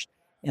court hours.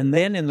 And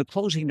then in the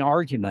closing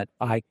argument,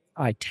 I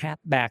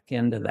tapped back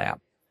into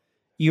that.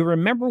 You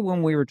remember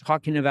when we were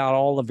talking about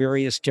all the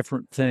various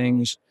different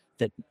things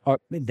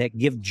that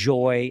give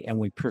joy and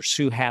we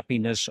pursue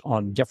happiness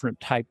on different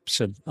types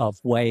of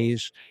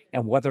ways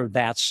and whether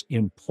that's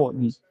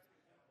important?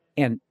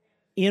 And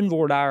in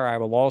voir dire, I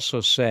will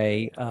also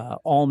say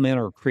all men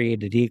are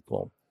created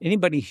equal.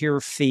 Anybody here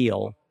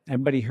feel,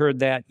 everybody heard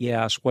that?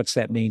 Yes. What's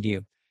that mean to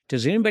you?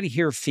 Does anybody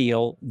here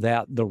feel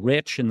that the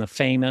rich and the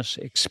famous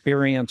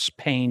experience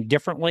pain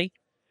differently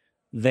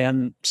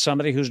than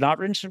somebody who's not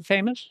rich and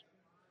famous?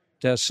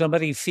 Does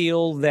somebody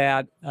feel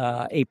that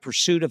a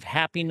pursuit of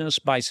happiness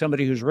by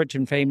somebody who's rich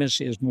and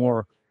famous is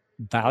more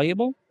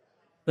valuable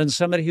than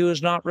somebody who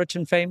is not rich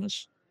and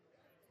famous?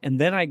 And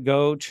then I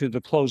go to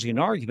the closing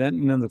argument,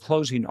 and in the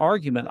closing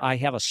argument, I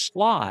have a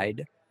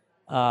slide,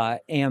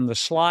 and the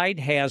slide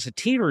has a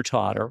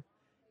teeter-totter,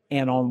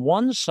 And on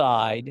one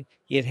side,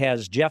 it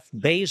has Jeff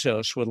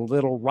Bezos with a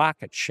little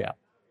rocket ship.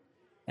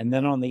 And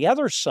then on the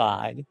other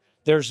side,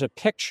 there's a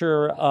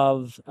picture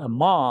of a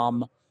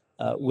mom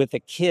with a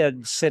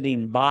kid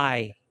sitting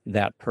by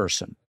that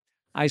person.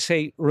 I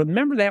say,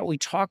 remember that we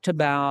talked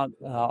about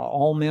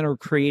all men are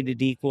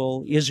created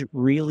equal. Is it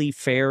really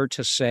fair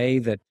to say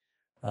that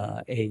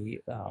a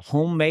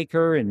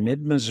homemaker in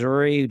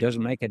mid-Missouri who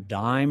doesn't make a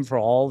dime for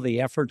all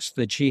the efforts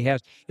that she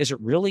has, is it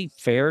really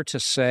fair to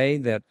say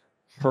that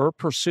her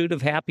pursuit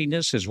of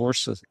happiness is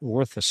worth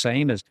the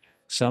same as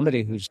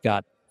somebody who's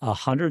got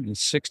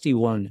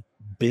 $161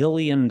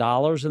 billion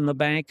in the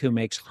bank, who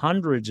makes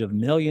hundreds of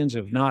millions,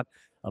 if not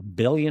 $1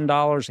 billion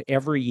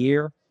every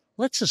year?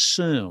 Let's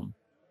assume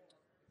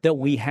that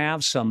we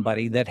have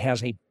somebody that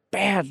has a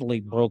badly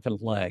broken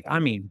leg. I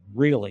mean,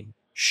 really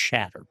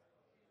shattered.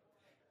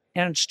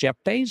 And it's Jeff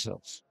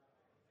Bezos.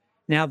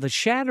 Now, the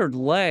shattered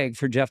leg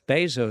for Jeff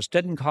Bezos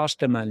didn't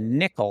cost him a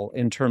nickel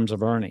in terms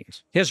of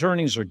earnings. His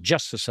earnings are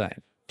just the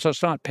same. So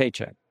it's not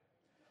paycheck.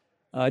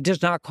 It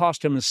does not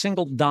cost him a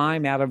single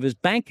dime out of his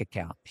bank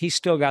account. He's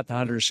still got the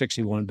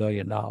 $161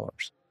 billion.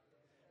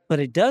 But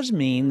it does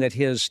mean that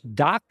his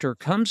doctor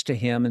comes to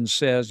him and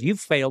says, you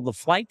failed the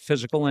flight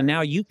physical and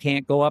now you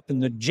can't go up in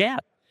the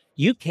jet.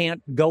 You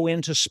can't go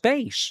into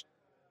space.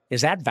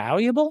 Is that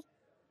valuable?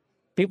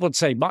 People would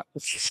say,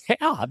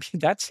 yeah,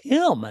 that's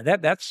him.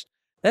 That's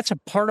a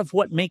part of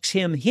what makes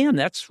him him.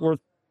 That's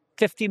worth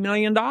 $50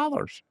 million.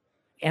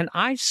 And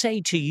I say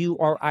to you,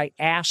 or I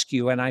ask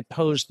you, and I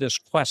pose this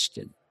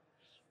question,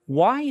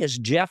 why is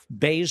Jeff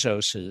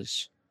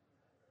Bezos's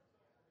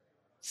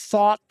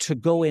thought to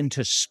go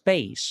into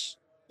space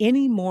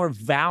any more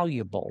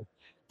valuable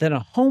than a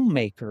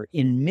homemaker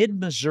in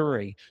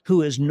mid-Missouri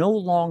who is no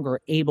longer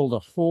able to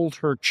hold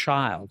her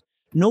child,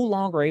 no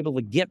longer able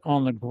to get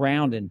on the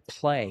ground and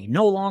play,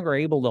 no longer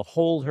able to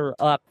hold her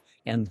up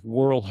and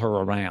whirl her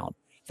around?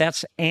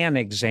 That's an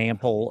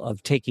example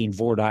of taking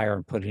Vortire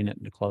and putting it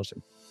into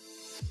closing.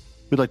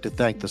 We'd like to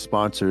thank the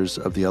sponsors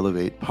of the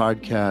Elevate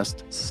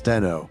podcast,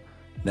 Steno,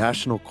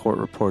 national court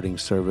reporting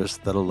service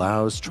that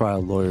allows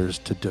trial lawyers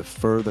to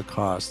defer the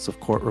costs of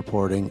court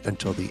reporting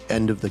until the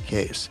end of the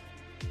case.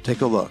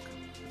 Take a look,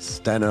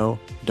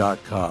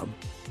 steno.com.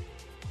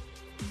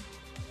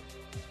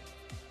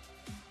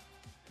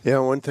 Yeah,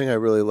 one thing I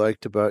really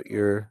liked about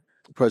your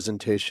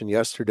presentation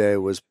yesterday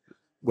was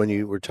when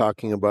you were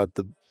talking about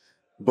the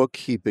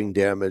bookkeeping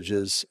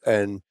damages.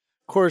 And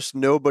of course,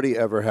 nobody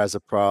ever has a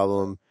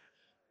problem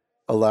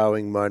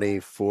allowing money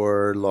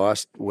for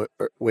lost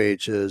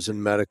wages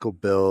and medical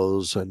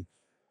bills. And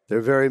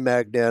they're very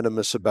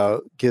magnanimous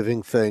about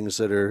giving things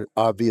that are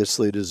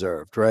obviously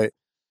deserved, right?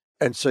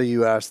 And so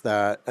you asked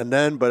that. And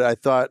then, but I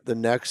thought the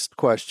next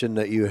question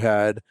that you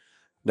had,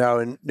 now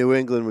in New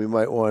England, we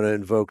might want to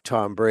invoke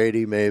Tom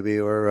Brady maybe,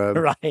 or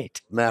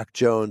right. Mac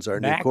Jones, our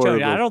Mac new quarterback.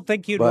 Jones. I don't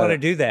think you'd want to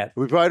do that.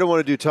 We probably don't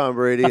want to do Tom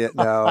Brady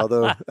now,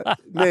 although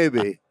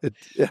maybe.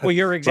 Well,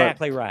 you're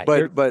exactly right.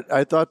 But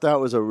I thought that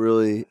was a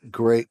really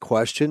great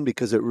question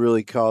because it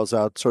really calls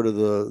out sort of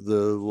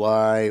the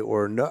lie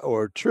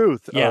or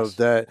truth of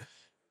that,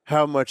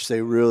 how much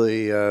they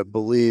really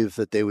believe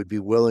that they would be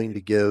willing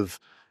to give,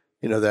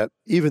 that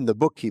even the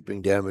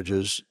bookkeeping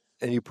damages.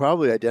 And you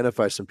probably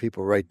identify some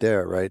people right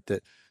there, right?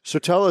 So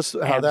tell us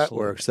how that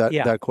works,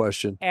 that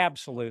question.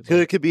 Absolutely. Because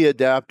it could be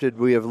adapted.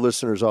 We have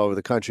listeners all over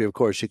the country. Of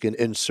course, you can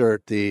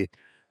insert the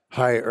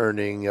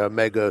high-earning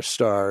mega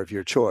star of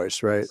your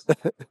choice, right?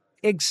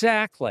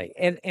 Exactly.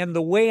 And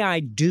the way I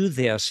do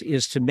this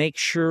is to make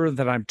sure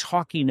that I'm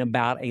talking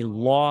about a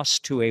loss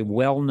to a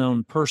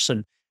well-known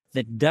person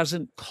that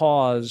doesn't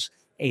cause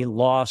a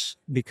loss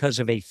because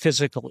of a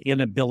physical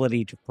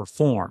inability to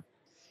perform.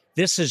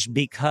 This is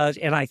because,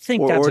 and I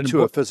think that's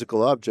a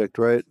physical object,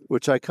 right?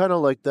 Which I kind of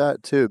like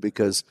that too,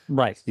 because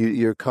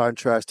you're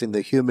contrasting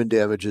the human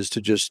damages to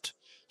just.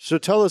 So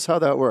tell us how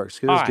that works.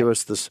 Give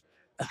us this.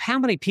 How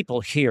many people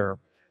here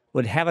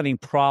would have any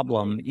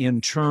problem in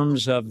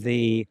terms of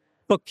the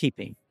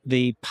bookkeeping,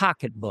 the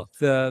pocketbook,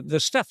 the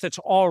stuff that's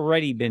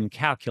already been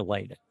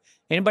calculated?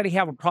 Anybody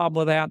have a problem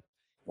with that?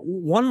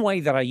 One way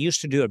that I used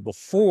to do it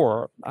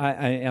before,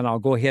 and I'll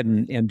go ahead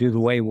and do the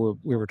way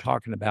we were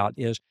talking about,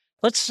 is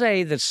let's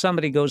say that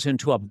somebody goes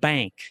into a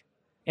bank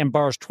and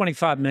borrows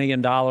 $25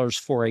 million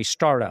for a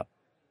startup,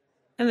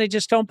 and they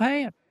just don't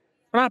pay it.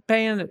 They're not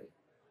paying it.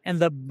 And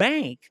the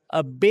bank,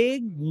 a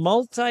big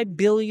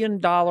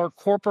multi-billion-dollar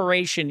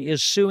corporation,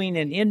 is suing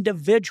an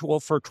individual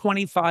for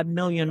 $25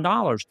 million.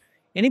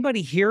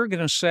 Anybody here going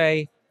to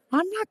say,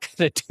 I'm not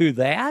going to do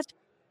that?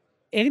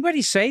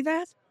 Anybody say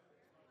that?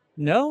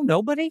 No,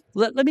 nobody?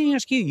 Let me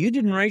ask you, you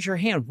didn't raise your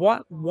hand.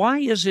 Why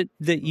is it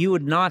that you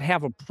would not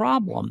have a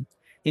problem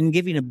in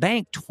giving a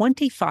bank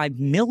 $25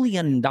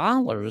 million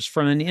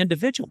from an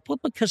individual? Well,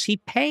 because he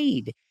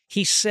paid.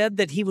 He said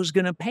that he was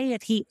going to pay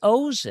it. He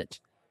owes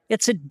it.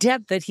 It's a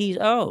debt that he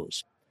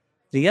owes.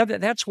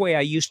 That's the way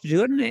I used to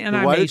do it.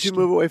 And why did you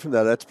move away from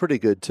that? That's pretty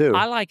good too.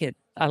 I like it.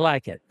 I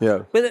like it.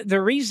 Yeah. But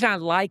the reason I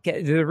like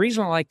it, the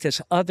reason I like this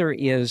other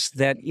is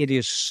that it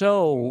is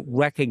so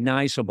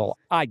recognizable.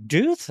 I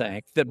do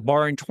think that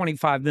borrowing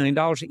 $25 million,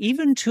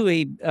 even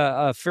to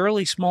a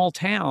fairly small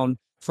town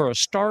for a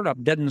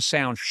startup, doesn't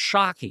sound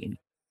shocking.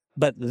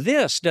 But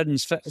this doesn't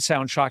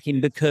sound shocking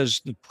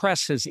because the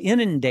press has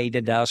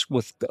inundated us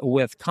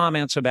with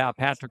comments about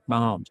Patrick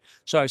Mahomes.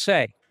 So I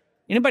say,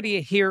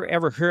 anybody here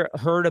ever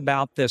heard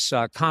about this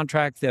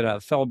contract that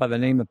a fellow by the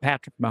name of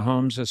Patrick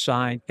Mahomes has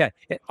signed? Yeah.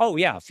 Oh,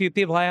 yeah, a few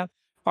people have.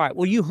 All right,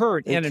 well, you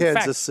heard. In and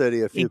Kansas fact,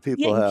 City, a few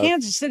people in have.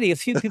 Kansas City, a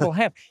few people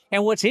have.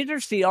 And what's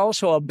interesting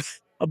also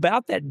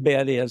about that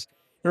bet is,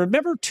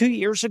 remember 2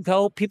 years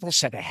ago, people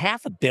said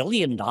 $500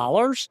 million?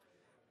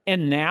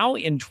 And now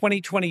in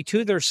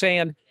 2022, they're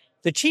saying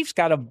the Chiefs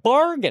got a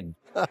bargain.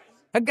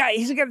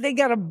 They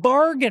got a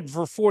bargain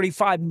for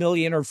 $45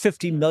 million or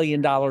 $50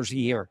 million a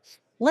year.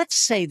 Let's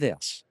say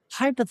this,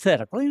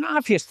 hypothetically, and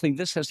obviously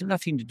this has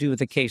nothing to do with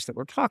the case that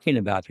we're talking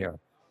about here.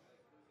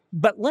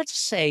 But let's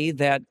say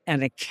that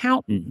an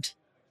accountant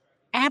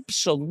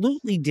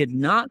absolutely did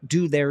not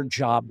do their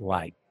job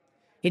right.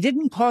 It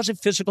didn't cause a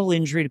physical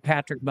injury to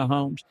Patrick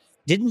Mahomes,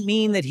 didn't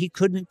mean that he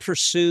couldn't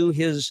pursue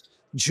his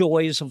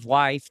joys of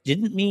life,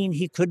 didn't mean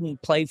he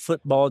couldn't play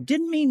football,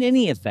 didn't mean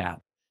any of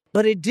that.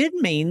 But it did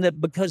mean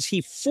that because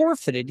he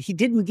forfeited, he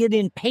didn't get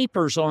in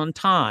papers on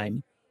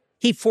time,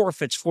 he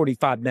forfeits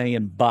 $45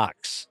 million.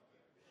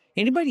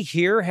 Anybody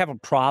here have a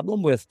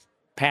problem with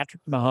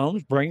Patrick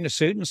Mahomes bringing a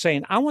suit and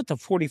saying, I want the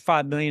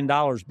 $45 million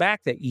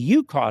back that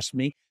you cost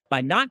me by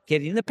not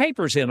getting the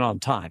papers in on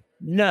time?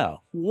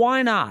 No.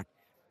 Why not?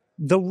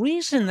 The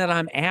reason that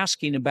I'm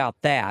asking about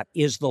that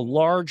is the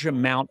large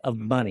amount of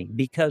money,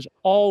 because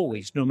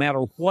always, no matter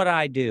what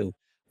I do,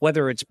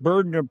 whether it's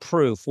burden of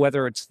proof,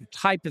 whether it's the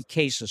type of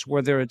cases,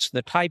 whether it's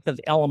the type of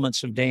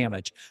elements of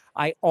damage,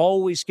 I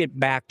always get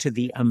back to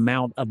the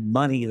amount of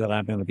money that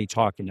I'm going to be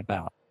talking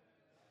about.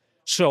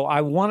 So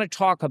I want to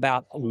talk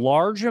about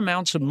large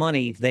amounts of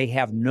money they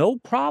have no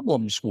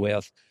problems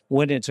with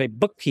when it's a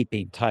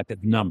bookkeeping type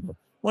of number.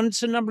 When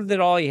it's a number that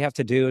all you have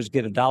to do is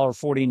get a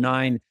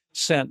 $1.49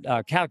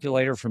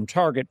 calculator from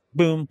Target,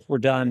 boom, we're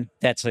done.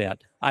 That's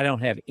it. I don't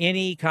have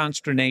any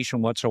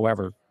consternation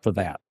whatsoever for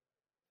that.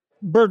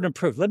 Burden of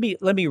proof. Let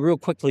me real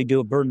quickly do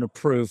a burden of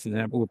proof, and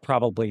then we're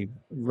probably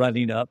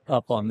running up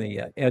on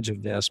the edge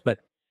of this. But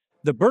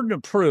the burden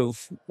of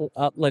proof,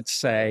 let's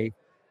say,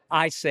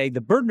 I say the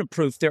burden of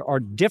proof, there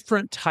are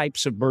different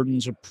types of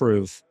burdens of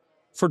proof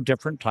for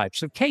different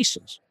types of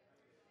cases.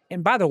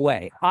 And by the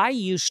way, I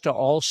used to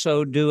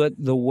also do it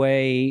the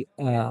way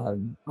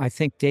I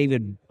think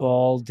David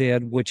Ball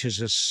did, which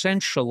is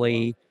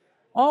essentially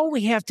all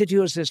we have to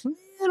do is this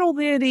little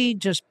bitty,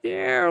 just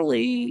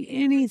barely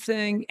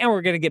anything, and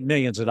we're going to get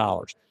millions of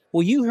dollars.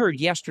 Well, you heard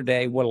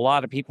yesterday what a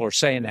lot of people are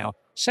saying now.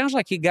 Sounds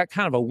like you got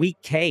kind of a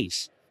weak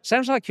case.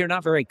 Sounds like you're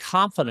not very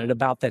confident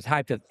about the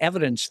type of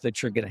evidence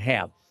that you're going to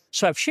have.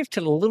 So I've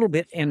shifted a little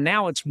bit, and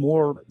now it's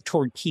more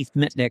toward Keith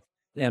Mitnick,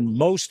 and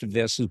most of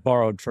this is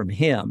borrowed from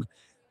him.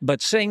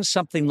 But saying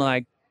something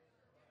like,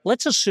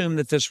 let's assume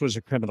that this was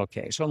a criminal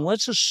case, and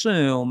let's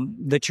assume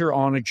that you're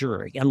on a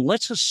jury, and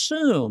let's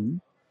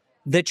assume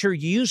that you're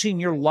using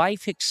your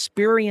life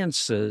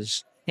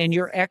experiences and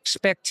your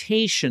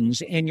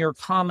expectations and your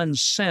common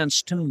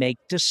sense to make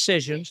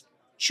decisions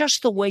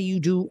just the way you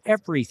do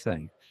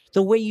everything,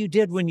 the way you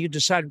did when you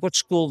decided what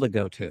school to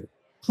go to,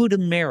 who to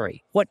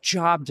marry, what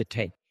job to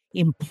take,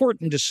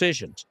 important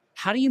decisions.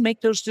 How do you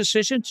make those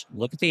decisions?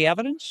 Look at the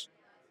evidence,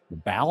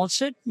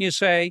 balance it, and you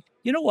say,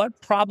 you know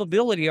what,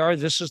 probability are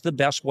this is the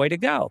best way to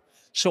go.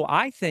 So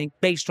I think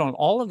based on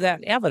all of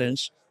that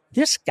evidence,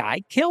 this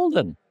guy killed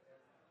him.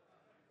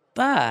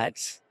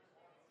 But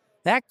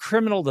that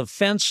criminal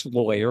defense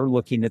lawyer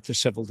looking at the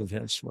civil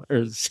defense or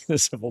the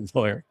civil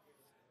lawyer,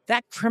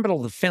 that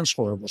criminal defense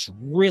lawyer was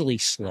really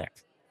slick.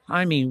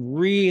 I mean,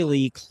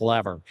 really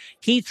clever.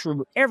 He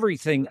threw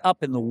everything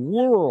up in the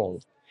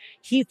world.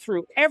 He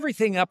threw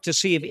everything up to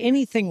see if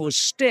anything would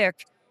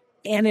stick.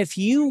 And if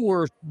you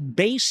were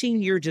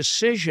basing your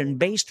decision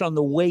based on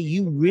the way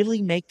you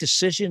really make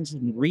decisions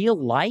in real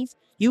life,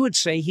 you would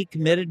say he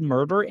committed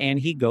murder and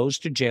he goes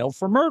to jail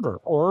for murder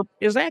or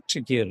is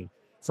executed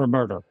for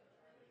murder.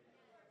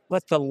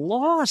 But the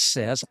law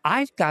says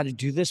I've got to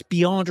do this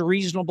beyond a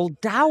reasonable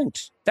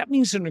doubt. That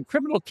means in a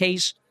criminal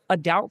case, a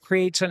doubt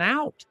creates an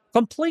out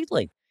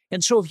completely.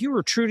 And so if you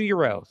were true to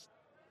your oath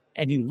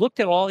and you looked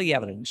at all the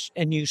evidence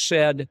and you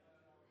said,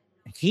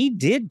 he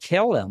did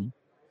kill him,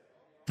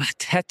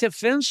 but that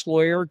defense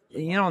lawyer,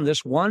 on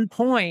this one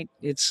point,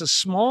 it's a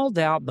small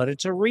doubt, but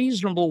it's a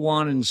reasonable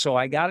one. And so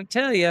I got to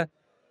tell you,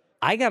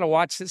 I got to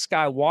watch this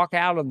guy walk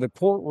out of the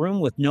courtroom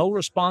with no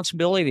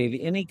responsibility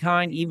of any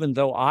kind, even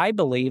though I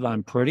believe,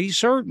 I'm pretty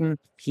certain,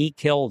 he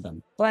killed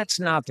him. Well, that's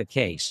not the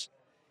case.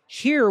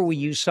 Here we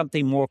use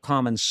something more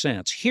common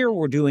sense. Here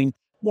we're doing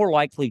more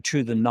likely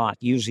true than not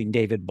using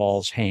David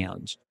Ball's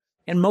hands.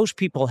 And most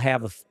people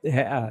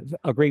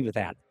agree with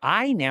that.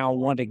 I now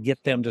want to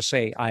get them to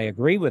say, I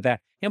agree with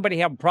that. Anybody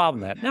have a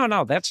problem with that?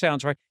 No, that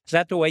sounds right. Is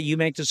that the way you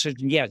make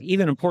decisions? Yes.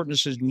 Even important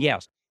decisions?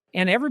 Yes.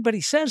 And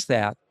everybody says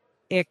that,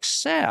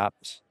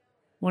 except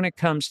when it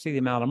comes to the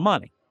amount of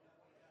money.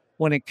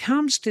 When it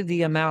comes to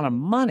the amount of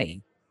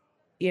money,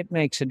 it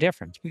makes a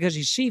difference. Because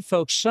you see,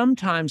 folks,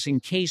 sometimes in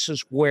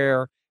cases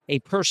where a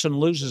person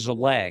loses a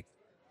leg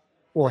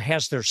or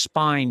has their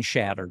spine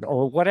shattered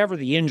or whatever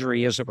the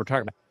injury is that we're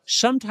talking about,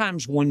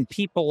 sometimes when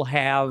people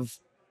have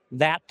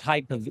that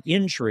type of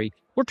injury,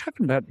 we're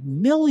talking about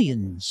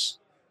millions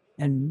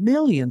and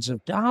millions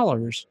of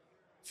dollars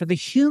for the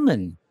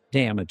human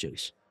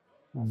damages.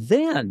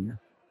 Then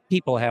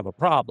people have a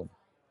problem.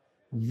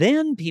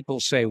 Then people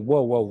say,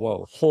 whoa, whoa,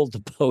 whoa, hold the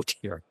boat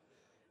here.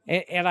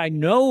 And I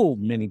know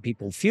many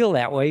people feel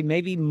that way.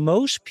 Maybe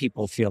most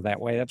people feel that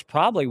way. That's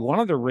probably one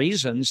of the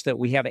reasons that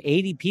we have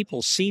 80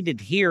 people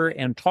seated here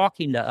and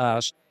talking to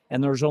us,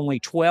 and there's only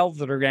 12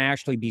 that are going to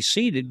actually be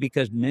seated,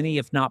 because many,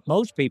 if not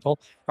most people,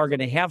 are going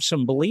to have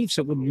some beliefs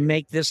that would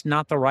make this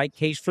not the right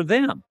case for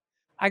them.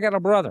 I got a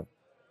brother.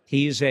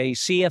 He's a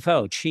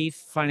CFO, Chief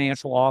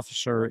Financial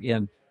Officer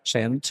in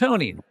San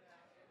Antonio.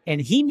 And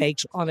he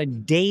makes on a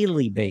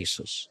daily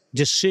basis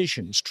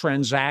decisions,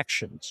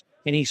 transactions.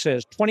 And he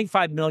says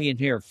 25 million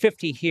here,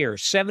 50 here,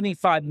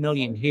 75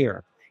 million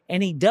here.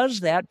 And he does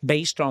that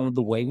based on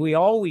the way we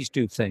always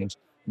do things.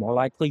 More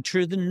likely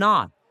true than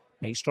not,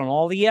 based on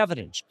all the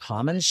evidence,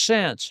 common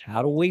sense.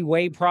 How do we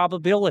weigh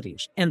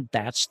probabilities? And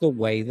that's the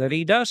way that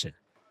he does it.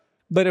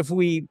 But if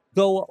we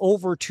go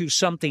over to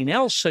something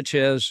else, such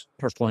as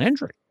personal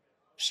injury,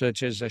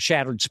 such as a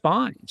shattered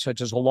spine, such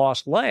as a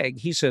lost leg,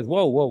 he says,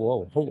 whoa, whoa,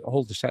 whoa,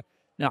 hold this up.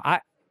 Now,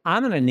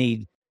 I'm going to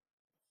need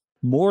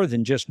more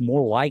than just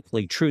more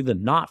likely true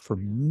than not for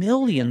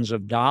millions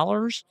of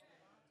dollars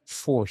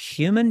for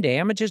human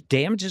damages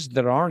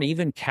that aren't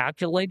even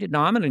calculated.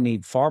 No, I'm going to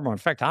need far more. In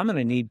fact, I'm going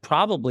to need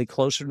probably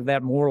closer to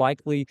that more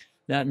likely,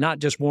 not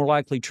just more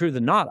likely true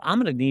than not. I'm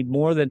going to need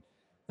more than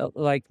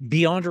like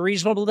beyond a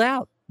reasonable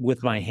doubt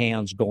with my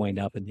hands going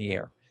up in the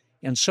air.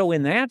 And so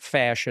in that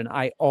fashion,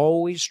 I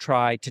always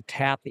try to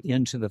tap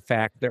into the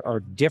fact there are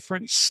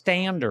different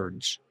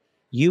standards.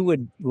 You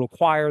would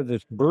require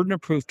the burden of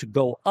proof to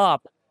go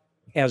up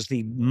as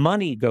the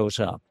money goes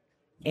up,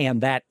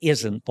 and that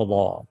isn't the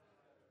law.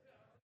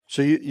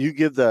 So you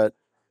give that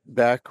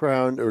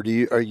background, or do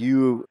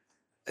you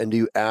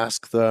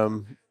ask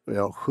them,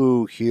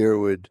 who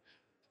here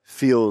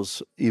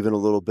feels even a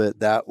little bit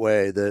that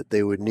way, that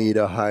they would need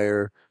a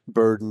higher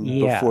burden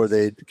before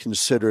they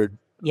considered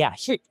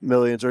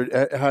millions? Or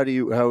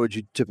how would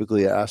you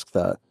typically ask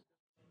that?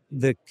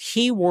 The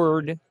key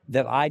word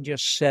that I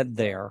just said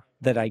there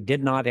that I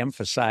did not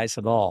emphasize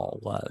at all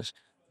was,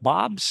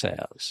 Bob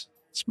says,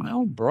 it's my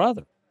own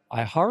brother.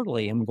 I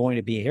hardly am going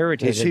to be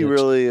irritated. Is he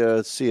really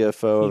a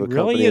CFO of a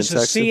company in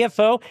Texas? He really is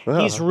a CFO. Wow.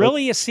 He's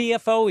really a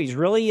CFO. He's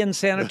really in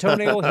San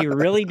Antonio. He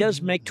really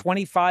does make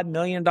 $25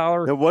 million.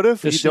 Now, what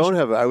if you don't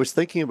have I was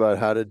thinking about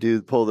how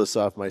to pull this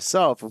off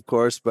myself, of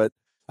course, but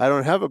I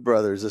don't have a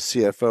brother who's a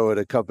CFO at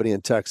a company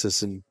in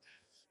Texas and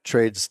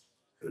trades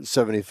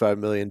 $75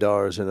 million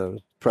in a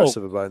press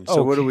of a button.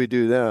 So what do we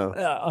do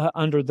now?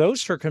 Under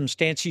those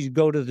circumstances, you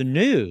go to the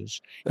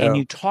news and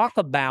you talk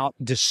about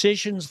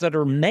decisions that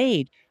are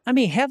made. I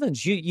mean,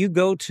 heavens, you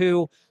go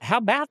to, how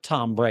about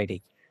Tom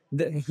Brady?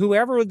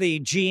 Whoever the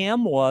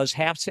GM was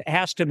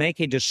has to make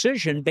a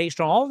decision based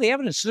on all the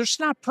evidence. It's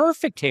not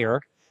perfect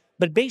here,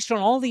 but based on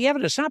all the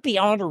evidence, not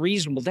beyond a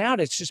reasonable doubt.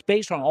 It's just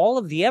based on all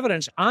of the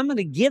evidence. I'm going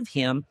to give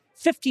him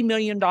 $50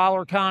 million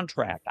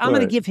contract. I'm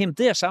going to give him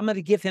this. I'm going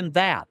to give him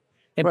that.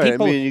 And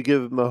people, I mean, you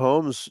give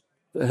Mahomes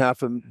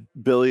 $500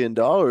 million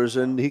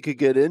and he could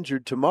get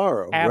injured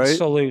tomorrow,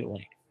 absolutely.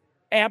 Right?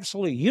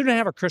 Absolutely. You don't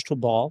have a crystal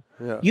ball.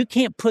 Yeah. You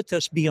can't put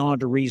this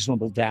beyond a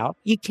reasonable doubt.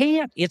 You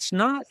can't. It's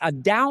not a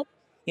doubt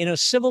in a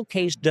civil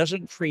case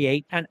doesn't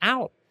create an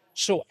out.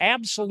 So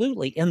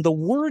absolutely. And the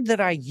word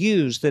that I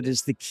use that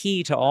is the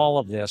key to all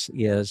of this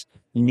is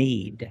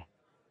need.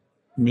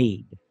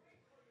 Need.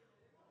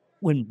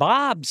 When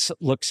Bob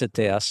looks at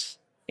this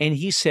and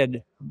he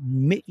said,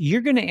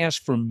 you're going to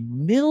ask for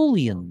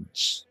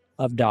millions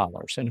of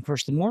dollars. And of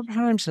course, the more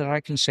times that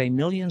I can say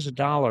millions of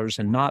dollars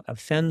and not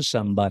offend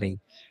somebody,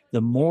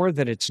 the more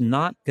that it's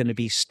not going to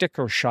be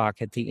sticker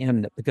shock at the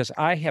end. Because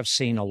I have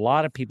seen a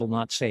lot of people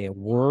not say a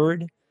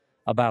word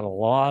about a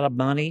lot of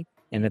money.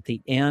 And at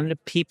the end,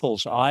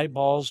 people's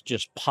eyeballs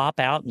just pop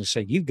out and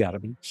say, you've got to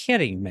be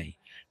kidding me.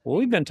 Well,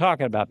 we've been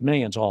talking about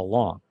millions all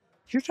along.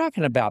 If you're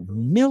talking about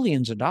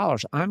millions of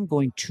dollars, I'm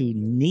going to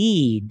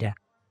need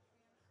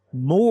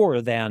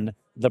more than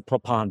the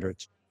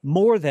preponderance,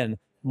 more than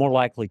more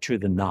likely true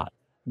than not,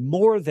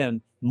 more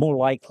than more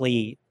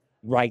likely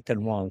right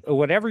than wrong.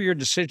 Whatever your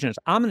decision is,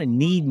 I'm going to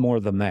need more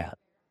than that.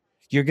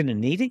 You're going to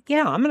need it?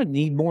 Yeah, I'm going to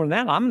need more than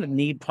that. I'm going to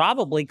need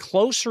probably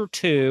closer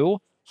to,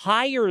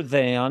 higher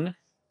than,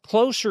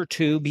 closer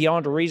to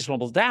beyond a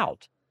reasonable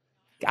doubt.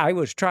 I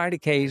was trying a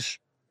case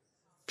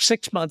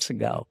 6 months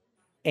ago,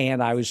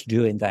 and I was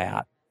doing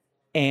that.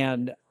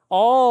 And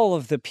all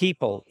of the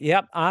people,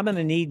 yep, I'm going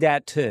to need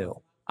that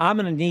too. I'm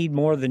going to need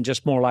more than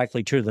just more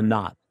likely true than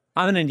not.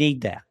 I'm going to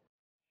need that.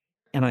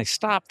 And I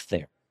stopped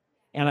there,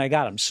 and I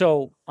got them.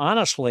 So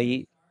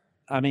honestly,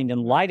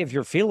 in light of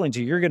your feelings,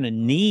 you're going to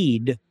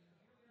need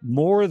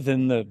more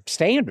than the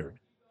standard.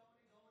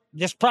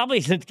 That's probably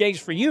the case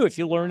for you if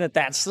you learn that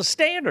that's the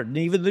standard, and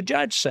even the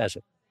judge says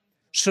it.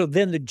 So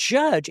then the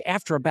judge,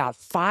 after about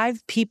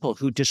 5 people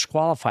who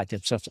disqualified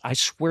themselves, I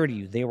swear to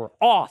you, they were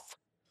off.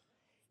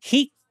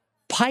 He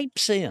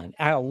pipes in.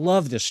 I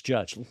love this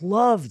judge.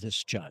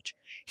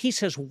 He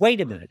says,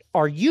 wait a minute.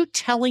 Are you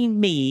telling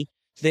me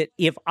that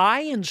if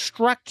I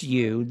instruct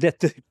you that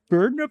the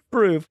burden of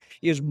proof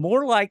is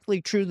more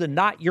likely true than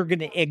not, you're going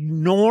to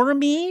ignore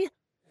me?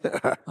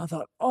 I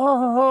thought,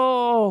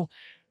 oh.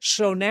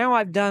 So now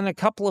I've done a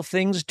couple of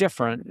things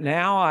different.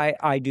 Now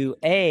I do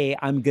A,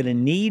 I'm going to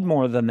need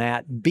more than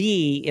that.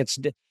 B, it's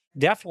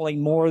definitely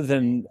more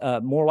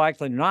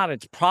likely than not.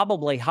 It's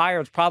probably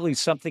higher. It's probably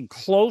something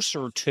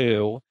closer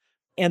to.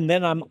 And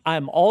then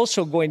I'm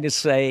also going to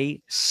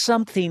say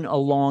something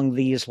along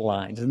these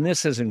lines. And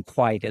this isn't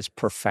quite as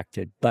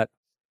perfected, but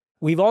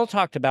we've all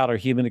talked about our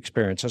human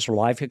experiences or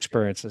life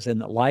experiences, and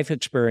that life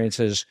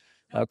experiences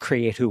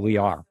create who we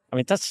are.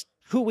 That's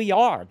who we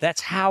are. That's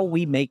how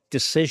we make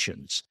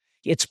decisions.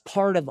 It's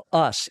part of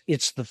us.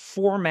 It's the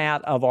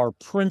format of our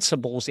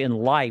principles in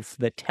life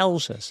that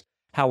tells us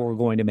how we're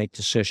going to make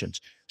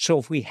decisions. So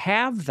if we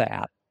have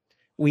that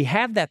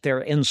there,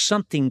 and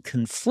something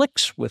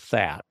conflicts with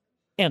that,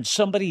 and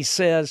somebody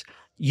says,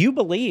 you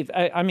believe,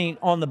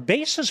 on the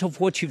basis of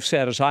what you've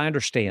said, as I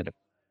understand it,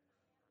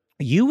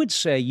 you would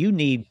say you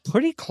need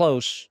pretty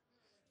close,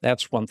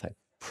 that's one thing,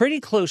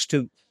 pretty close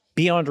to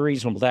beyond a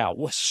reasonable doubt.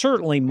 Well,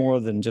 certainly more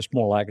than just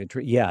more likely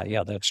true.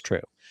 Yeah, that's true.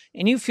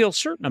 And you feel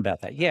certain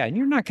about that. Yeah, and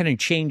you're not going to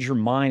change your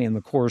mind in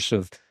the course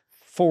of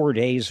 4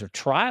 days of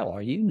trial,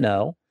 are you?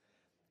 No.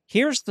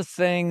 Here's the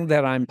thing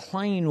that I'm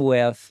playing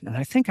with, and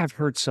I think I've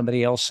heard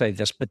somebody else say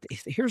this, but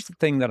here's the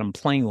thing that I'm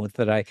playing with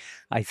that I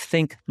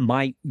think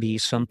might be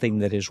something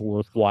that is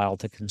worthwhile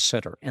to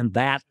consider, and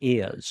that's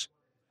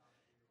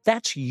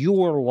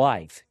your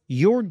life.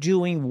 You're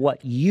doing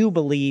what you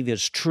believe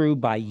is true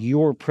by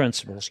your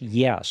principles,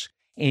 yes.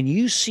 And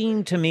you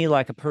seem to me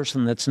like a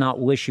person that's not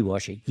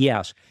wishy-washy,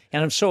 yes.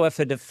 And so if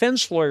a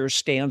defense lawyer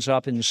stands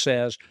up and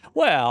says,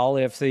 well,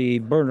 if the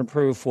burden of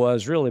proof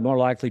was really more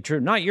likely true,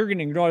 you're going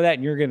to ignore that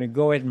and you're going to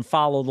go ahead and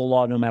follow the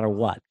law no matter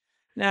what.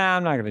 Nah,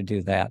 I'm not going to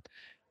do that.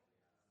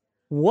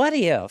 What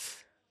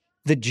if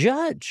the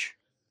judge,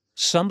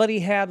 somebody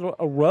had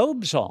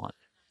robes on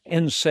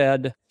and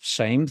said,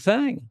 same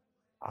thing?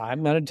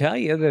 I'm going to tell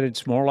you that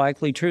it's more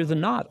likely true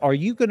than not. Are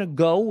you going to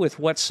go with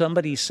what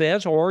somebody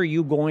says, or are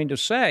you going to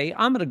say,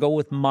 I'm going to go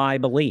with my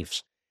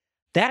beliefs?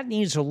 That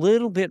needs a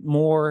little bit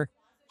more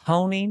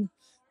honing,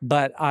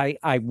 but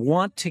I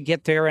want to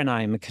get there, and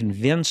I'm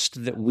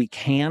convinced that we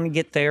can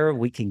get there.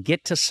 We can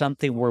get to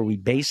something where we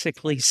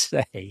basically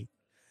say,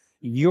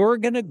 you're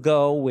going to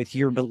go with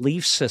your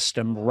belief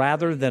system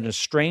rather than a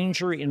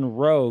stranger in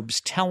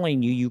robes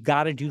telling you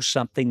got to do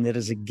something that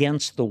is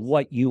against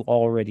what you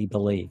already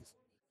believe.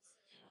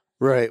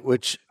 Right,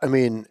 which,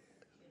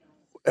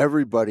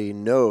 everybody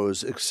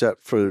knows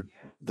except for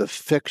the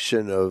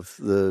fiction of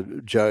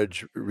the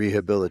judge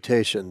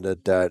rehabilitation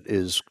that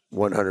is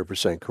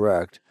 100%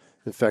 correct.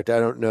 In fact, I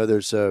don't know,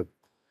 there's a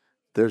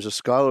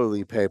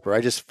scholarly paper. I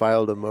just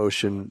filed a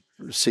motion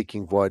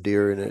seeking voir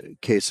dire in a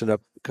case in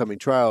upcoming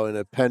trial and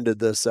appended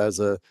this as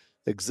a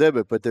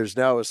exhibit, but there's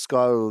now a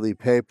scholarly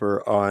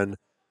paper on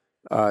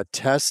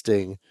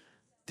testing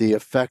the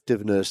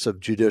effectiveness of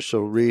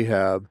judicial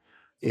rehab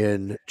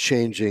in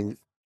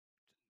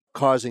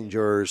causing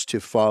jurors to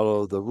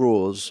follow the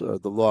rules,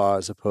 the law,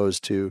 as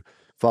opposed to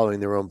following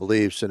their own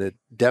beliefs. And it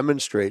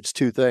demonstrates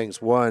 2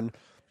 things. One,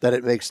 that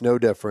it makes no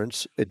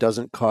difference. It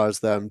doesn't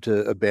cause them to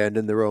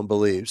abandon their own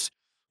beliefs.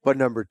 But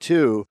number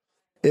 2,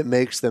 it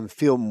makes them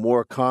feel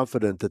more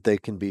confident that they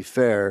can be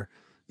fair,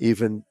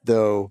 even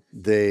though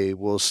they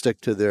will stick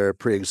to their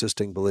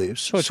pre-existing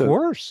beliefs. So it's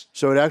worse.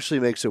 So it actually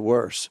makes it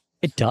worse.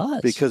 It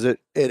does. Because it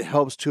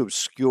helps to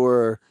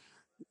obscure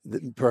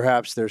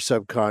perhaps their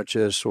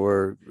subconscious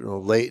or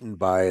latent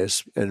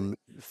bias and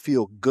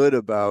feel good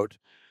about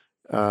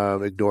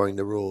ignoring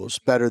the rules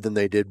better than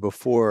they did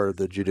before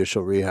the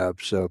judicial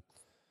rehab. So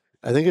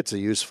I think it's a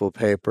useful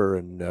paper,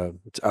 and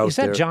it's out there. Is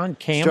that John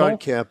Campbell? It's John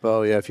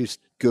Campbell, yeah. If you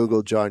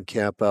Google John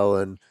Campbell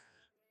and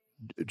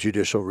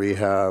judicial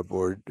rehab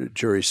or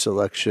jury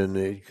selection,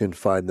 you can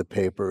find the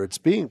paper. It's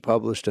being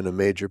published in a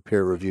major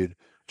peer-reviewed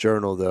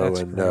journal, though.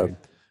 That's great.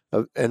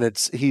 And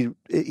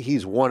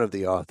he's one of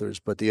the authors,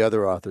 but the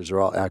other authors are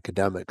all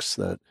academics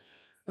that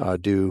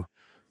do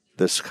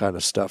this kind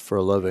of stuff for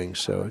a living.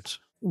 So it's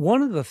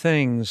one of the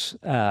things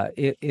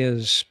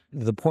is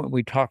the point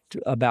we talked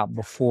about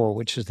before,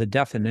 which is the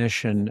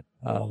definition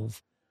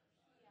of,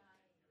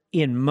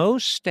 in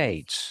most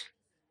states,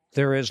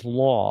 there is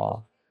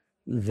law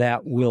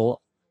that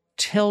will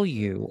tell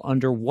you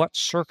under what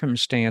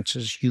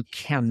circumstances you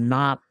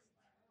cannot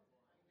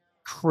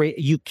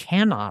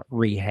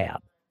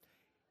rehab.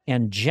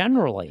 And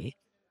generally,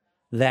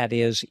 that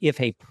is, if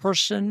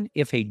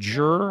a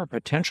juror, a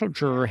potential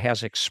juror,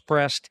 has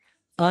expressed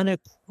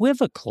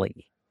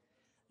unequivocally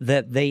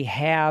that they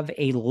have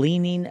a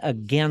leaning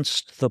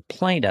against the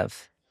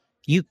plaintiff,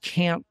 you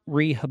can't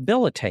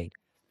rehabilitate,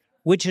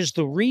 which is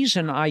the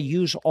reason I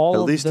use all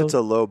of At least it's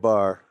a low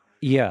bar.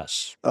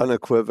 Yes.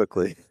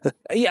 Unequivocally.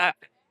 Yeah.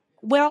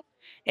 Well,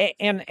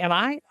 and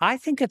I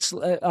think it's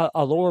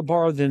a lower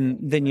bar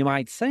than you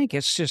might think.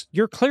 It's just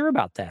you're clear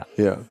about that.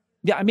 Yeah.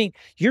 Yeah. I mean,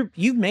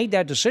 you've made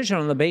that decision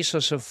on the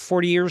basis of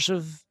 40 years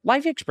of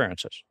life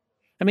experiences.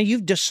 I mean,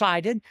 you've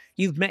decided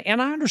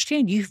and I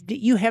understand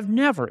you have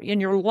never in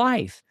your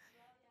life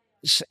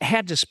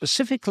had to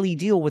specifically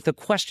deal with the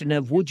question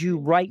of would you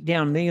write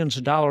down millions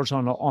of dollars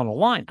on a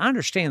line. I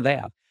understand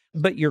that.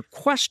 But your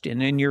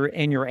question and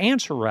your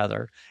answer,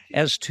 rather,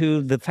 as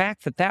to the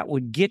fact that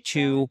would get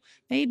you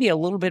maybe a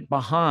little bit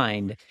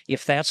behind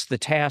if that's the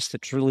task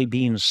that's really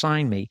being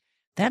assigned me,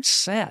 that's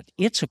set.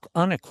 It's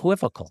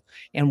unequivocal.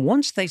 And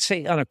once they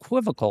say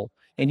unequivocal,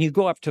 and you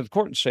go up to the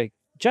court and say,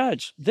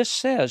 Judge, this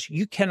says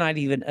you cannot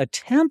even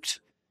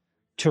attempt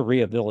to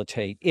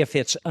rehabilitate if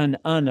it's an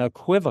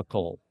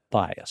unequivocal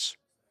bias.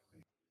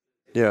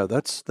 Yeah,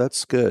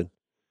 that's good.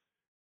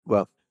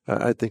 Well,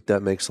 I think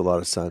that makes a lot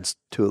of sense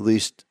to at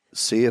least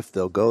see if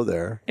they'll go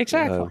there.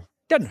 Exactly.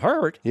 Doesn't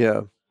hurt.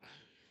 Yeah.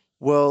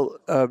 Well,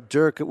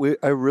 Dirk,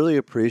 I really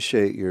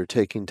appreciate your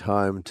taking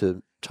time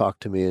to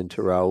talk to me and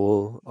to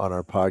Raul on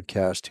our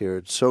podcast here.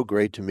 It's so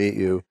great to meet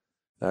you.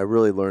 I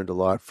really learned a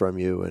lot from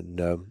you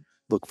and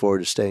look forward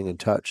to staying in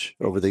touch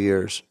over the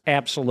years.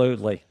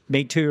 Absolutely.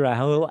 Me too,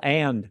 Raul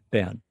and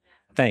Ben.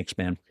 Thanks,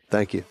 Ben.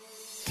 Thank you.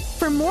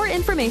 For more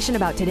information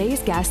about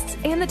today's guests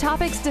and the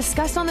topics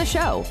discussed on the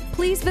show,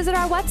 please visit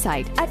our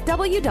website at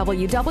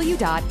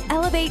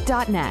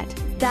www.elevate.net.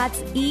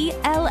 That's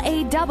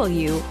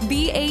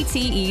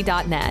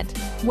ELAWBATE.net,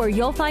 where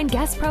you'll find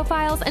guest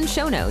profiles and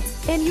show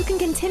notes, and you can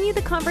continue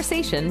the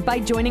conversation by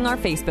joining our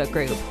Facebook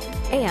group.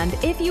 And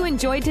if you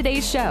enjoyed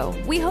today's show,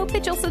 we hope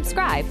that you'll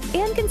subscribe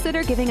and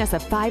consider giving us a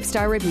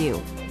 5-star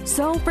review.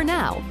 So for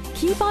now,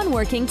 keep on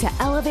working to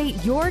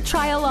elevate your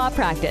trial law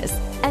practice,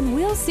 and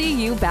we'll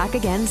see you back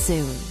again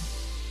soon.